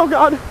 No. Oh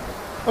God.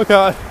 Oh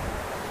God.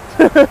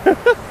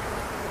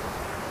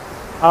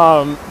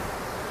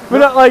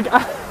 But like,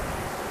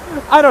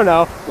 I don't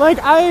know. Like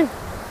I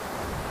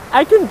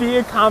can be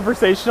a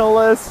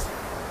conversationalist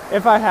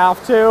if I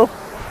have to.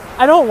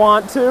 I don't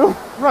want to.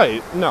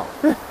 Right. No.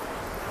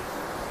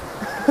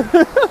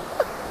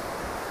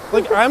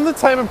 Like, I'm the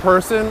type of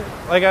person,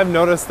 like, I've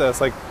noticed this,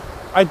 like,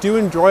 I do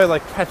enjoy,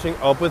 like, catching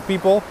up with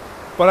people,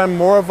 but I'm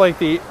more of, like,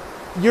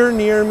 you're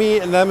near me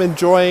and I'm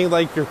enjoying,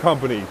 like, your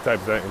company type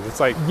thing. It's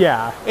like,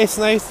 yeah, it's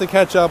nice to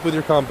catch up with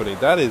your company.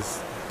 That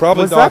is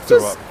probably dog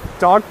throw up.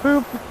 Dog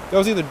poop? That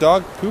was either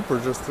dog poop or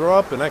just throw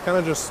up, and I kind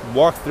of just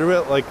walked through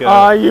it like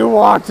you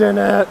walked in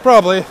it.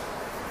 Probably.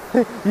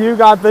 You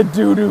got the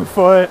doo-doo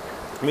foot.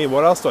 I mean,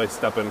 what else do I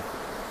step in?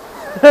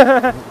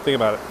 Think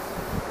about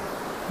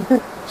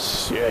it.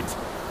 Shit.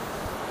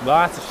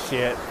 Lots of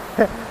shit.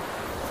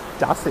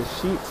 Das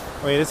ist shit.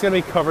 I mean, it's going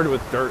to be covered with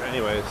dirt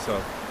anyway,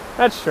 so.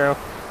 That's true.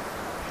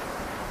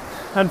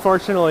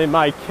 Unfortunately,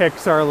 my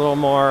kicks are a little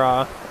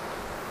more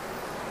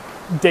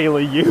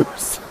daily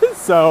use.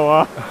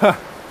 So,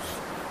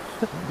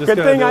 good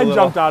thing I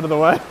jumped out of the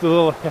way. The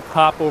little hip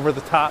hop over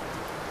the top.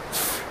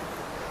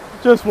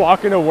 Just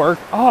walking to work.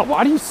 Oh,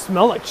 why do you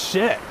smell like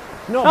shit?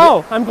 No.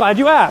 Oh, I'm glad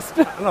you asked.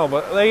 No,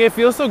 but like it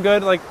feels so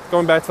good. Like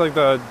going back to like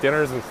the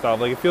dinners and stuff.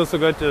 Like it feels so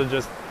good to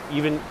just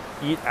even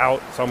eat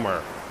out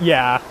somewhere.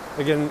 Yeah.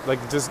 Again,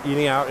 like just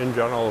eating out in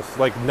general,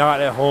 like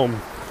not at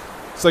home.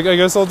 It's like I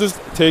guess I'll just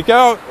take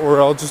out or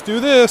I'll just do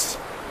this.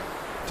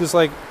 Just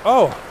like,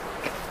 oh,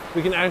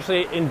 we can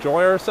actually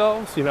enjoy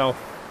ourselves. You know,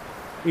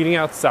 eating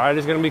outside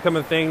is going to become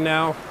a thing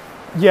now.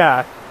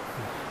 Yeah.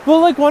 Well,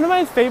 like one of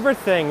my favorite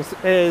things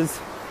is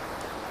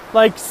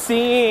like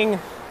seeing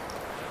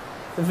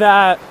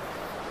that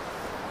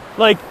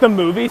like the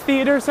movie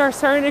theaters are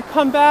starting to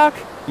come back.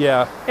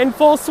 Yeah. In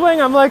full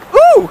swing. I'm like,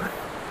 ooh,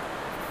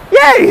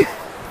 Yay!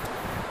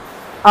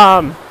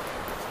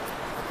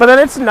 But then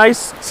it's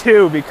nice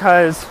too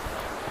because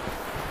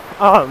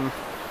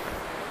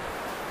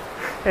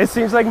it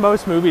seems like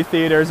most movie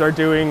theaters are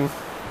doing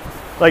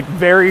like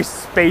very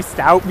spaced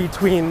out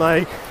between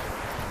like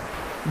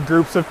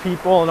groups of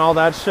people and all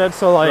that shit.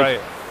 So like,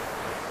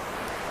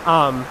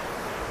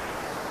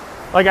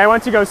 like I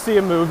went to go see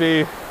a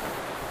movie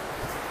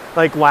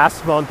like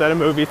last month at a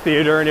movie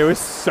theater and it was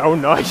so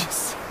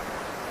nice.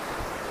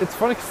 It's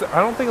funny because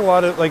I don't think a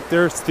lot of like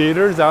there's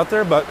theaters out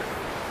there, but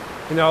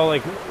you know,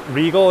 like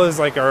Regal is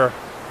like our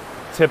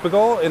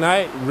typical, and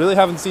I really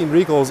haven't seen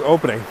Regal's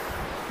opening.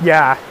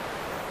 Yeah,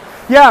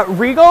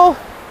 Regal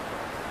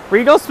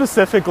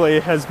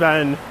specifically has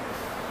been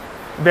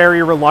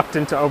very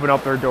reluctant to open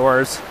up their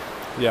doors.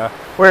 Yeah.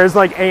 Whereas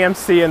like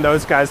AMC and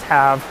those guys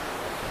have.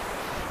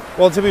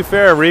 Well, to be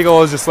fair,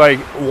 Regal is just like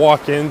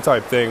walk-in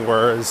type thing,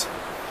 whereas,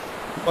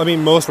 I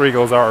mean, most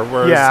Regals are,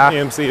 whereas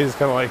AMC is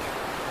kind of like,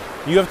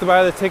 you have to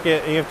buy the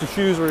ticket and you have to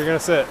choose where you're going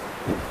to sit.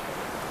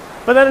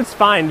 But then it's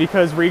fine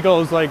because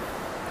Regal is like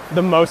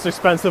the most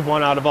expensive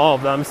one out of all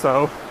of them,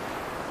 so,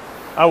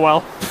 oh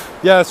well.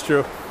 Yeah, that's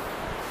true.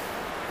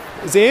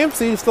 Is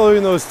AMC still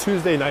doing those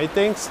Tuesday night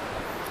things?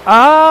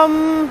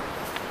 I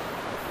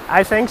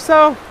think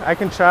so. I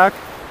can check.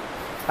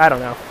 I don't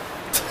know.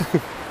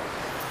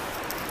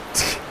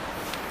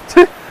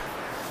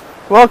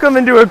 Welcome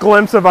into a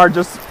glimpse of our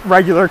just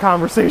regular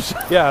conversation.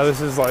 Yeah,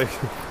 this is like...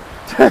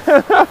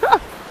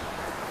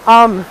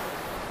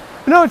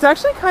 No, it's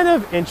actually kind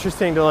of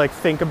interesting to like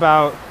think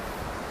about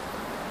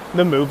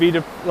the movie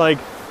to like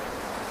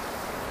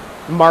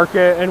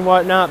market and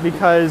whatnot,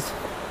 because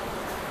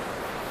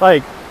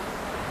like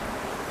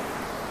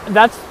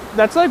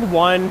that's like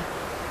one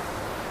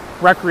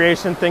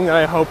recreation thing that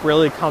I hope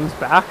really comes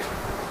back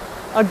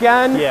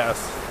again.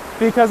 Yes.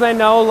 Because I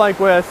know like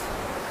with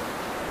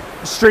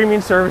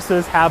streaming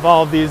services have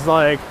all these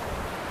like,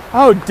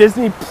 oh,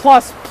 Disney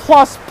plus.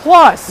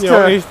 You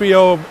know,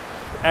 HBO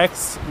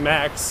X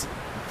Max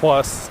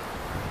plus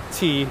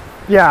T.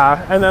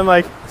 Yeah, and then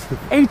like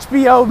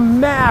HBO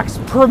Max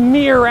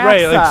Premiere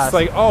Access. Right, like, it's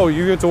like, oh,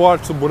 you get to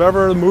watch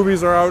whatever the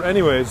movies are out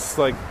anyways. It's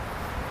like,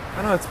 I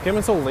don't know, it's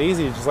becoming so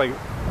lazy. It's just like,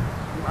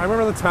 I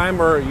remember the time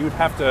where you'd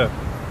have to,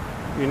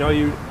 you know,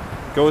 you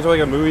go to like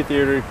a movie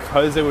theater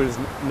because it was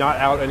not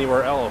out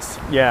anywhere else.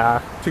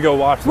 Yeah. To go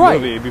watch the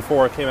movie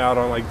before it came out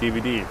on like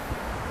DVD.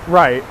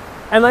 Right.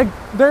 And like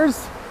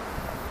there's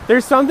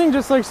something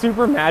just like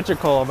super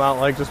magical about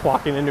like just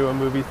walking into a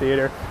movie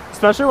theater,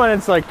 especially when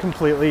it's like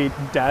completely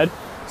dead.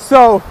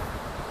 So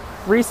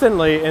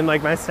recently in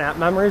like my Snap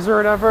memories or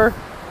whatever,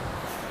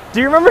 do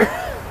you remember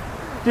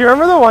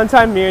the one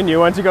time me and you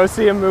went to go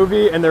see a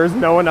movie and there was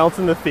no one else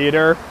in the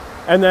theater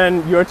and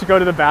then you had to go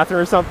to the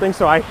bathroom or something,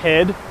 so I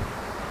hid?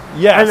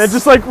 Yes. And it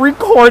just like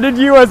recorded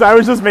you as I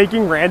was just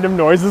making random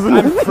noises in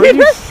the I'm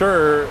pretty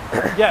sure.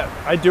 Yeah,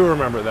 I do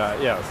remember that,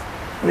 yes.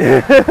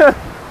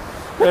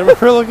 I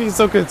remember looking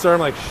so concerned,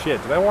 like, shit,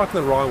 did I walk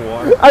in the wrong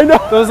one? I know.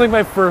 That was like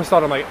my first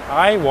thought. I'm like,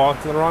 I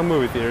walked in the wrong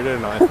movie theater,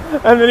 didn't I?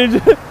 And then he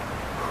just,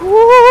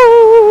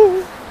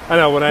 woo! I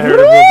know, when I heard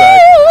it move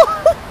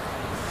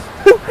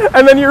back.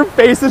 And then your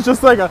face is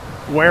just like a,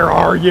 where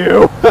are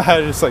you?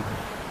 I'm just like,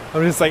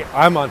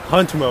 I'm on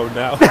hunt mode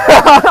now.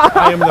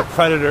 I am the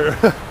predator.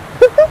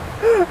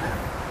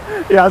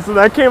 Yeah, so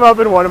that came up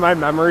in one of my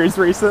memories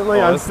recently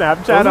on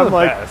Snapchat. Those are I'm the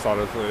like, best,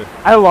 honestly.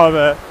 I love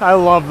it. I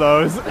love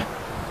those.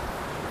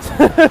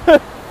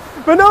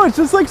 But no, it's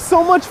just like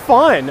so much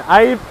fun.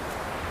 I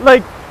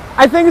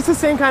think it's the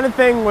same kind of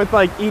thing with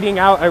like eating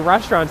out at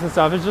restaurants and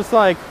stuff. It's just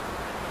like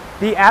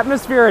the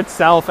atmosphere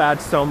itself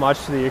adds so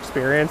much to the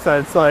experience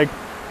that it's like,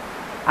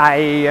 I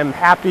am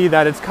happy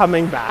that it's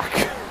coming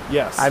back.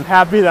 Yes. I'm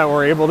happy that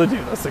we're able to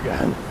do this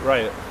again.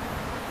 Right.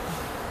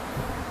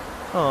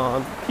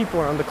 Oh, people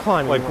are on the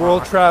climbing like rock.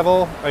 World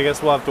travel, I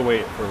guess we'll have to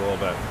wait for a little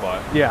bit,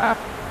 but yeah.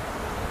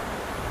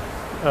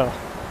 Oh,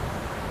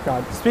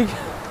 God.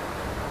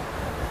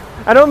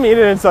 I don't mean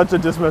it in such a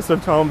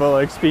dismissive tone, but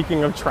like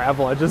speaking of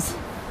travel, I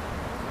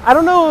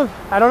don't know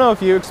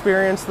if you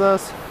experienced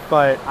this,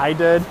 but I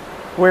did,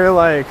 where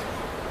like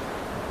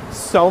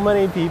so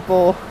many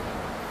people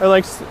are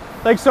like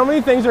so many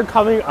things are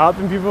coming up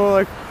and people are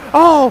like,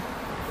 oh,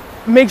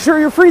 make sure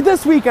you're free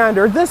this weekend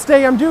or this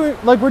day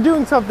we're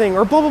doing something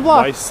or blah blah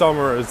blah. My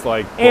summer is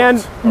like booked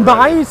and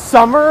already. My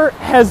summer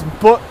has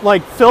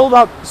filled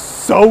up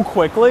so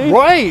quickly.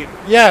 Right.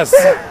 Yes,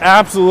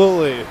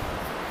 absolutely.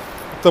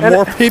 The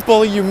more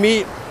people you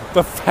meet,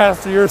 the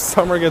faster your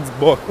summer gets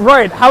booked.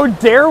 Right. How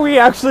dare we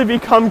actually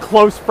become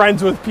close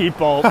friends with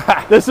people?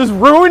 This is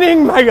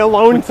ruining my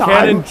alone time. We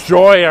can't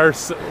enjoy our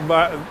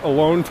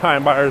alone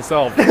time by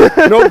ourselves.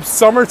 Nope,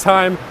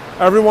 summertime,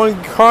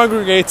 everyone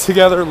congregate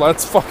together,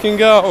 let's fucking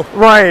go.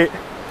 Right.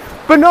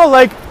 But no,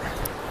 like,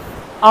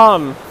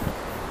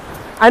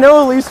 I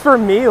know at least for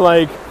me,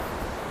 like,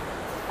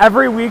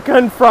 every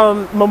weekend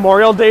from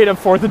Memorial Day to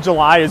 4th of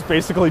July is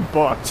basically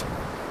booked.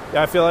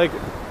 Yeah, I feel like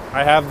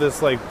I have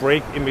this like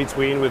break in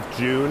between with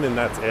June and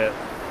that's it.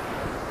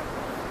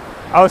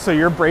 Oh, so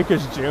your break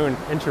is June.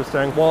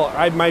 Interesting. Well,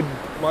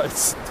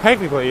 it's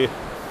technically,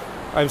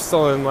 I'm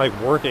still in like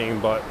working,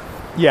 but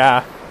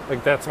Yeah.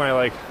 like that's my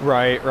like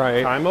Right.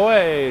 time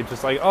away.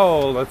 Just like,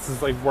 oh, that's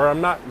just like where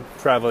I'm not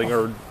traveling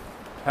or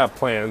have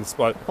plans.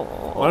 But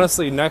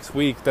honestly, next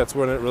week, that's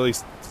when it really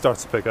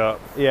starts to pick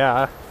up.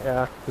 Yeah.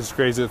 It's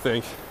crazy to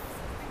think.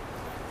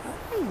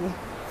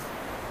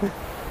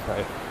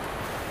 Okay.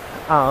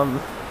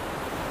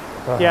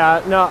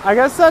 Yeah, no, I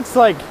guess that's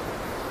like,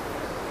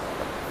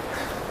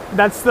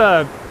 that's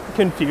the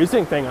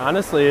confusing thing,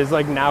 honestly, is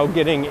like now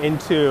getting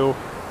into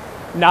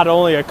not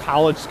only a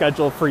college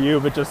schedule for you,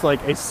 but just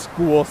like a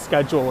school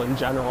schedule in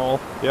general.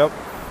 Yep.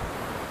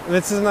 And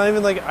this is not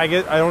even like, I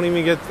don't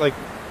even get like,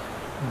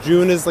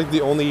 June is like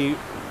the only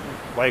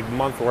like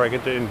month where I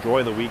get to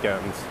enjoy the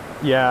weekends.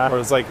 Yeah. Or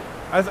it's like,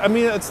 I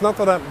mean, it's not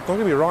that don't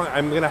get me wrong,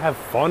 I'm going to have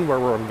fun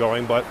wherever I'm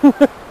going, but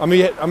I'm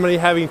going to be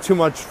having too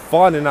much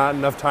fun and not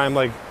enough time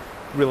like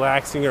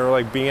relaxing or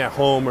like being at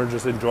home or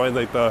just enjoying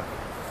like the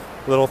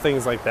little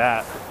things like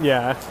that.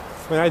 Yeah.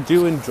 I mean, I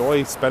do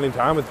enjoy spending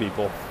time with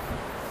people.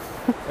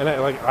 And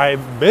I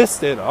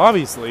missed it,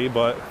 obviously,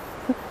 but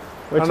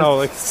I don't know,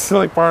 like, it's still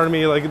like part of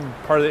me, like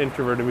part of the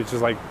introvert in me is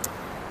just like,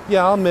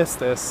 yeah, I'll miss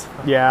this.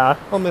 Yeah.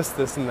 I'll miss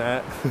this and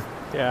that.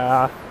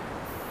 Yeah.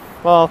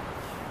 Well,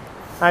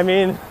 I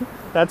mean,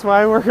 that's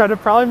why we're going to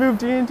probably move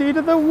D&D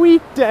to the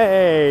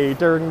weekday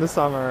during the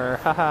summer.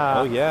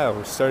 Oh yeah,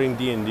 we're starting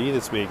D&D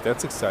this week.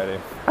 That's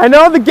exciting. I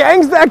know, the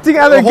gang's back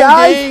together, the whole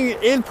guys.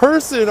 gang in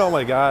person. Oh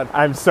my god.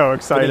 I'm so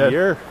It's been a excited.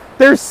 year.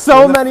 There's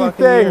so Been a many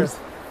fucking things.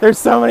 year. There's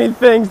so many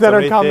things that So are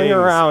many coming things.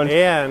 around.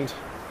 And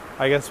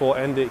I guess we'll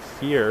end it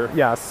here.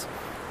 Yes.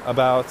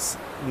 About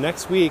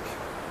next week,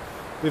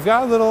 we've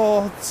got a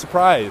little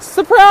surprise.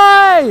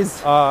 Surprise!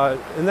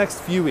 In the next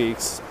few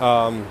weeks, we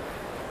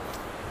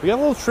got a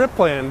little trip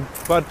planned,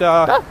 but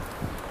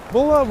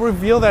we'll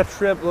reveal that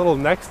trip a little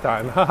next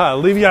time. Haha,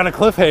 leave you on a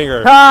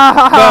cliffhanger.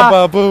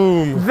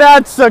 Ba-ba-boom.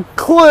 That's a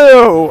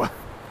clue. All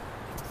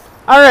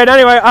right.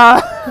 Anyway,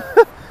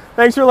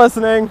 thanks for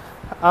listening.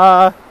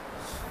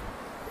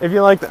 If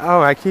you like,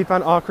 I keep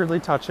on awkwardly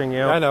touching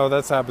you. I know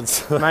that's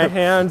happens. My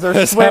hands are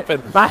That's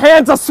happened. My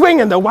hands are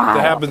swinging the wow.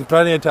 That happens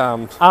plenty of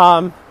times.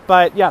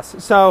 But yes,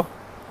 so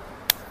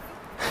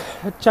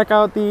check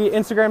out the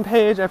Instagram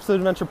page, Absolute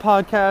Adventure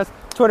Podcast,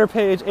 Twitter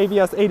page,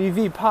 AVS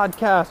ADV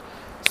Podcast,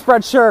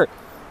 Spreadshirt.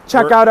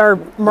 Check out our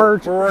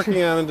merch. We're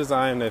working on a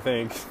design, I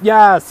think.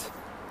 Yes,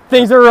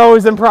 things are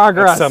always in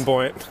progress. At some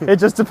point. It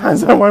just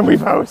depends on when we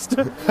post.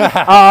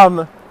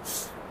 But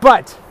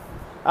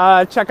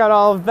check out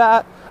all of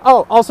that.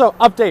 Oh, also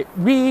update.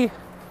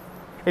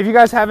 If you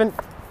guys haven't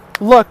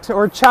looked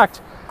or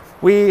checked,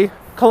 we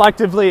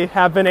collectively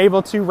have been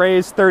able to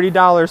raise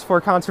 $30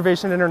 for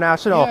Conservation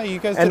International. Yeah, you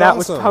guys did and that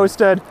awesome. was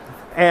posted.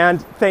 And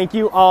thank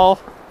you all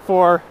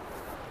for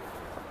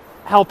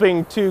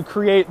helping to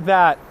create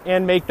that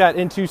and make that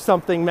into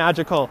something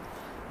magical.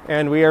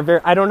 And we are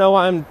very, I don't know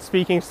why I'm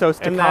speaking so And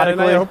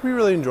statically. I hope you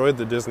really enjoyed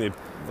the Disney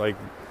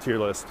tier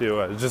list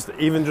too. Just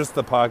just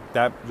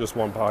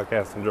one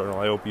podcast in general.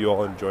 I hope you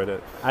all enjoyed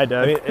it. I did.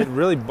 I mean, it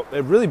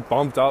really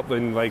bumped up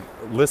in like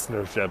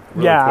listenership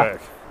really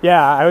quick.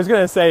 Yeah, I was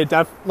gonna say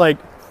I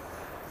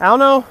don't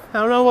know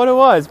what it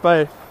was,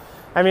 but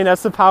I mean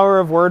that's the power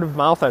of word of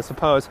mouth, I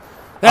suppose.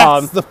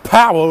 That's the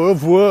power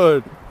of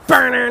word.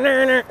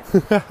 I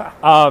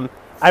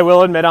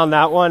will admit on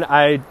that one,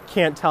 I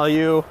can't tell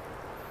you.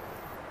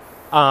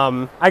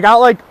 I got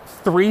like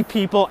 3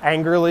 people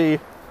angrily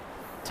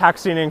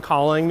texting and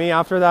calling me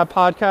after that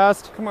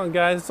podcast. Come on,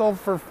 guys, it's all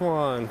for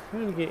fun. I'm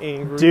gonna get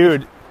angry,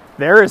 Dude,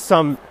 there is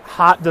some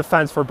hot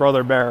defense for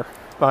Brother Bear,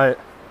 but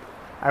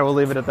I will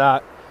leave it at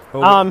that.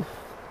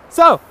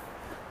 So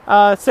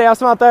stay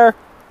awesome out there.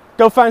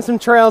 Go find some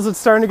trails. It's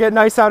starting to get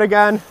nice out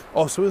again.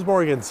 Oh, so it was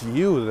more against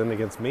you than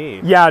against me.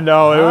 Yeah,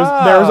 no,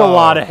 there was a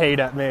lot of hate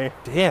at me.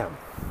 Damn.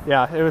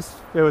 Yeah, it was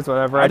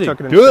whatever. I did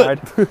took it in good.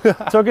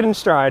 stride. Took it in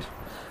stride.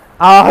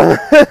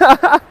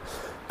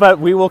 But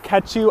we will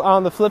catch you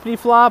on the flippity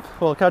flop.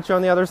 We'll catch you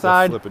on the other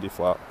side. Flippity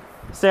flop.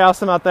 Stay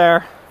awesome out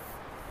there.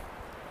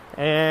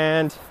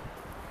 And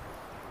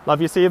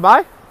love you. See you.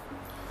 Bye.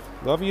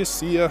 Love you.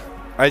 See ya.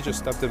 I just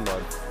stepped in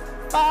mud.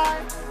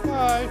 Bye.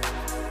 Bye.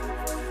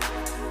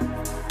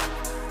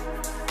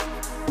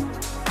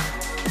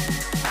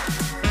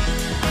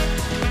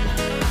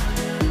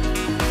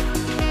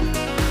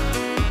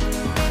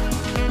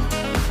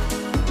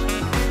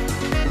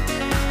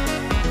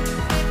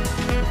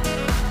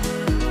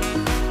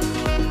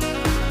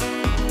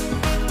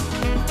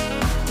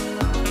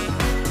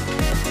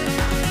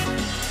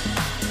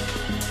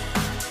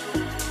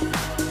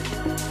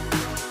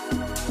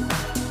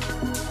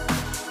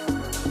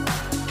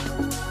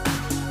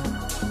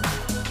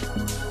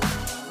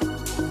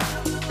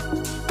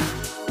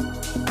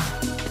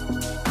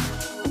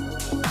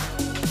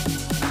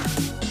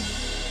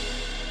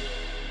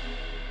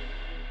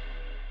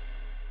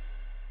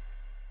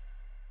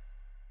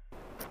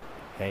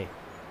 Hey,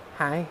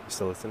 Hi. you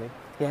still listening?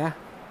 Yeah.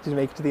 Did you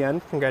make it to the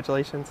end?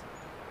 Congratulations.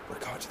 We're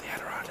going to the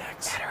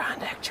Adirondacks.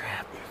 Adirondack trip.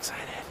 You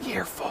excited?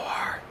 Year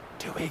 4.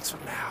 2 weeks from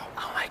now.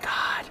 Oh my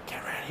God.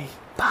 Get ready.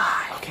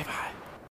 Bye. Okay, bye.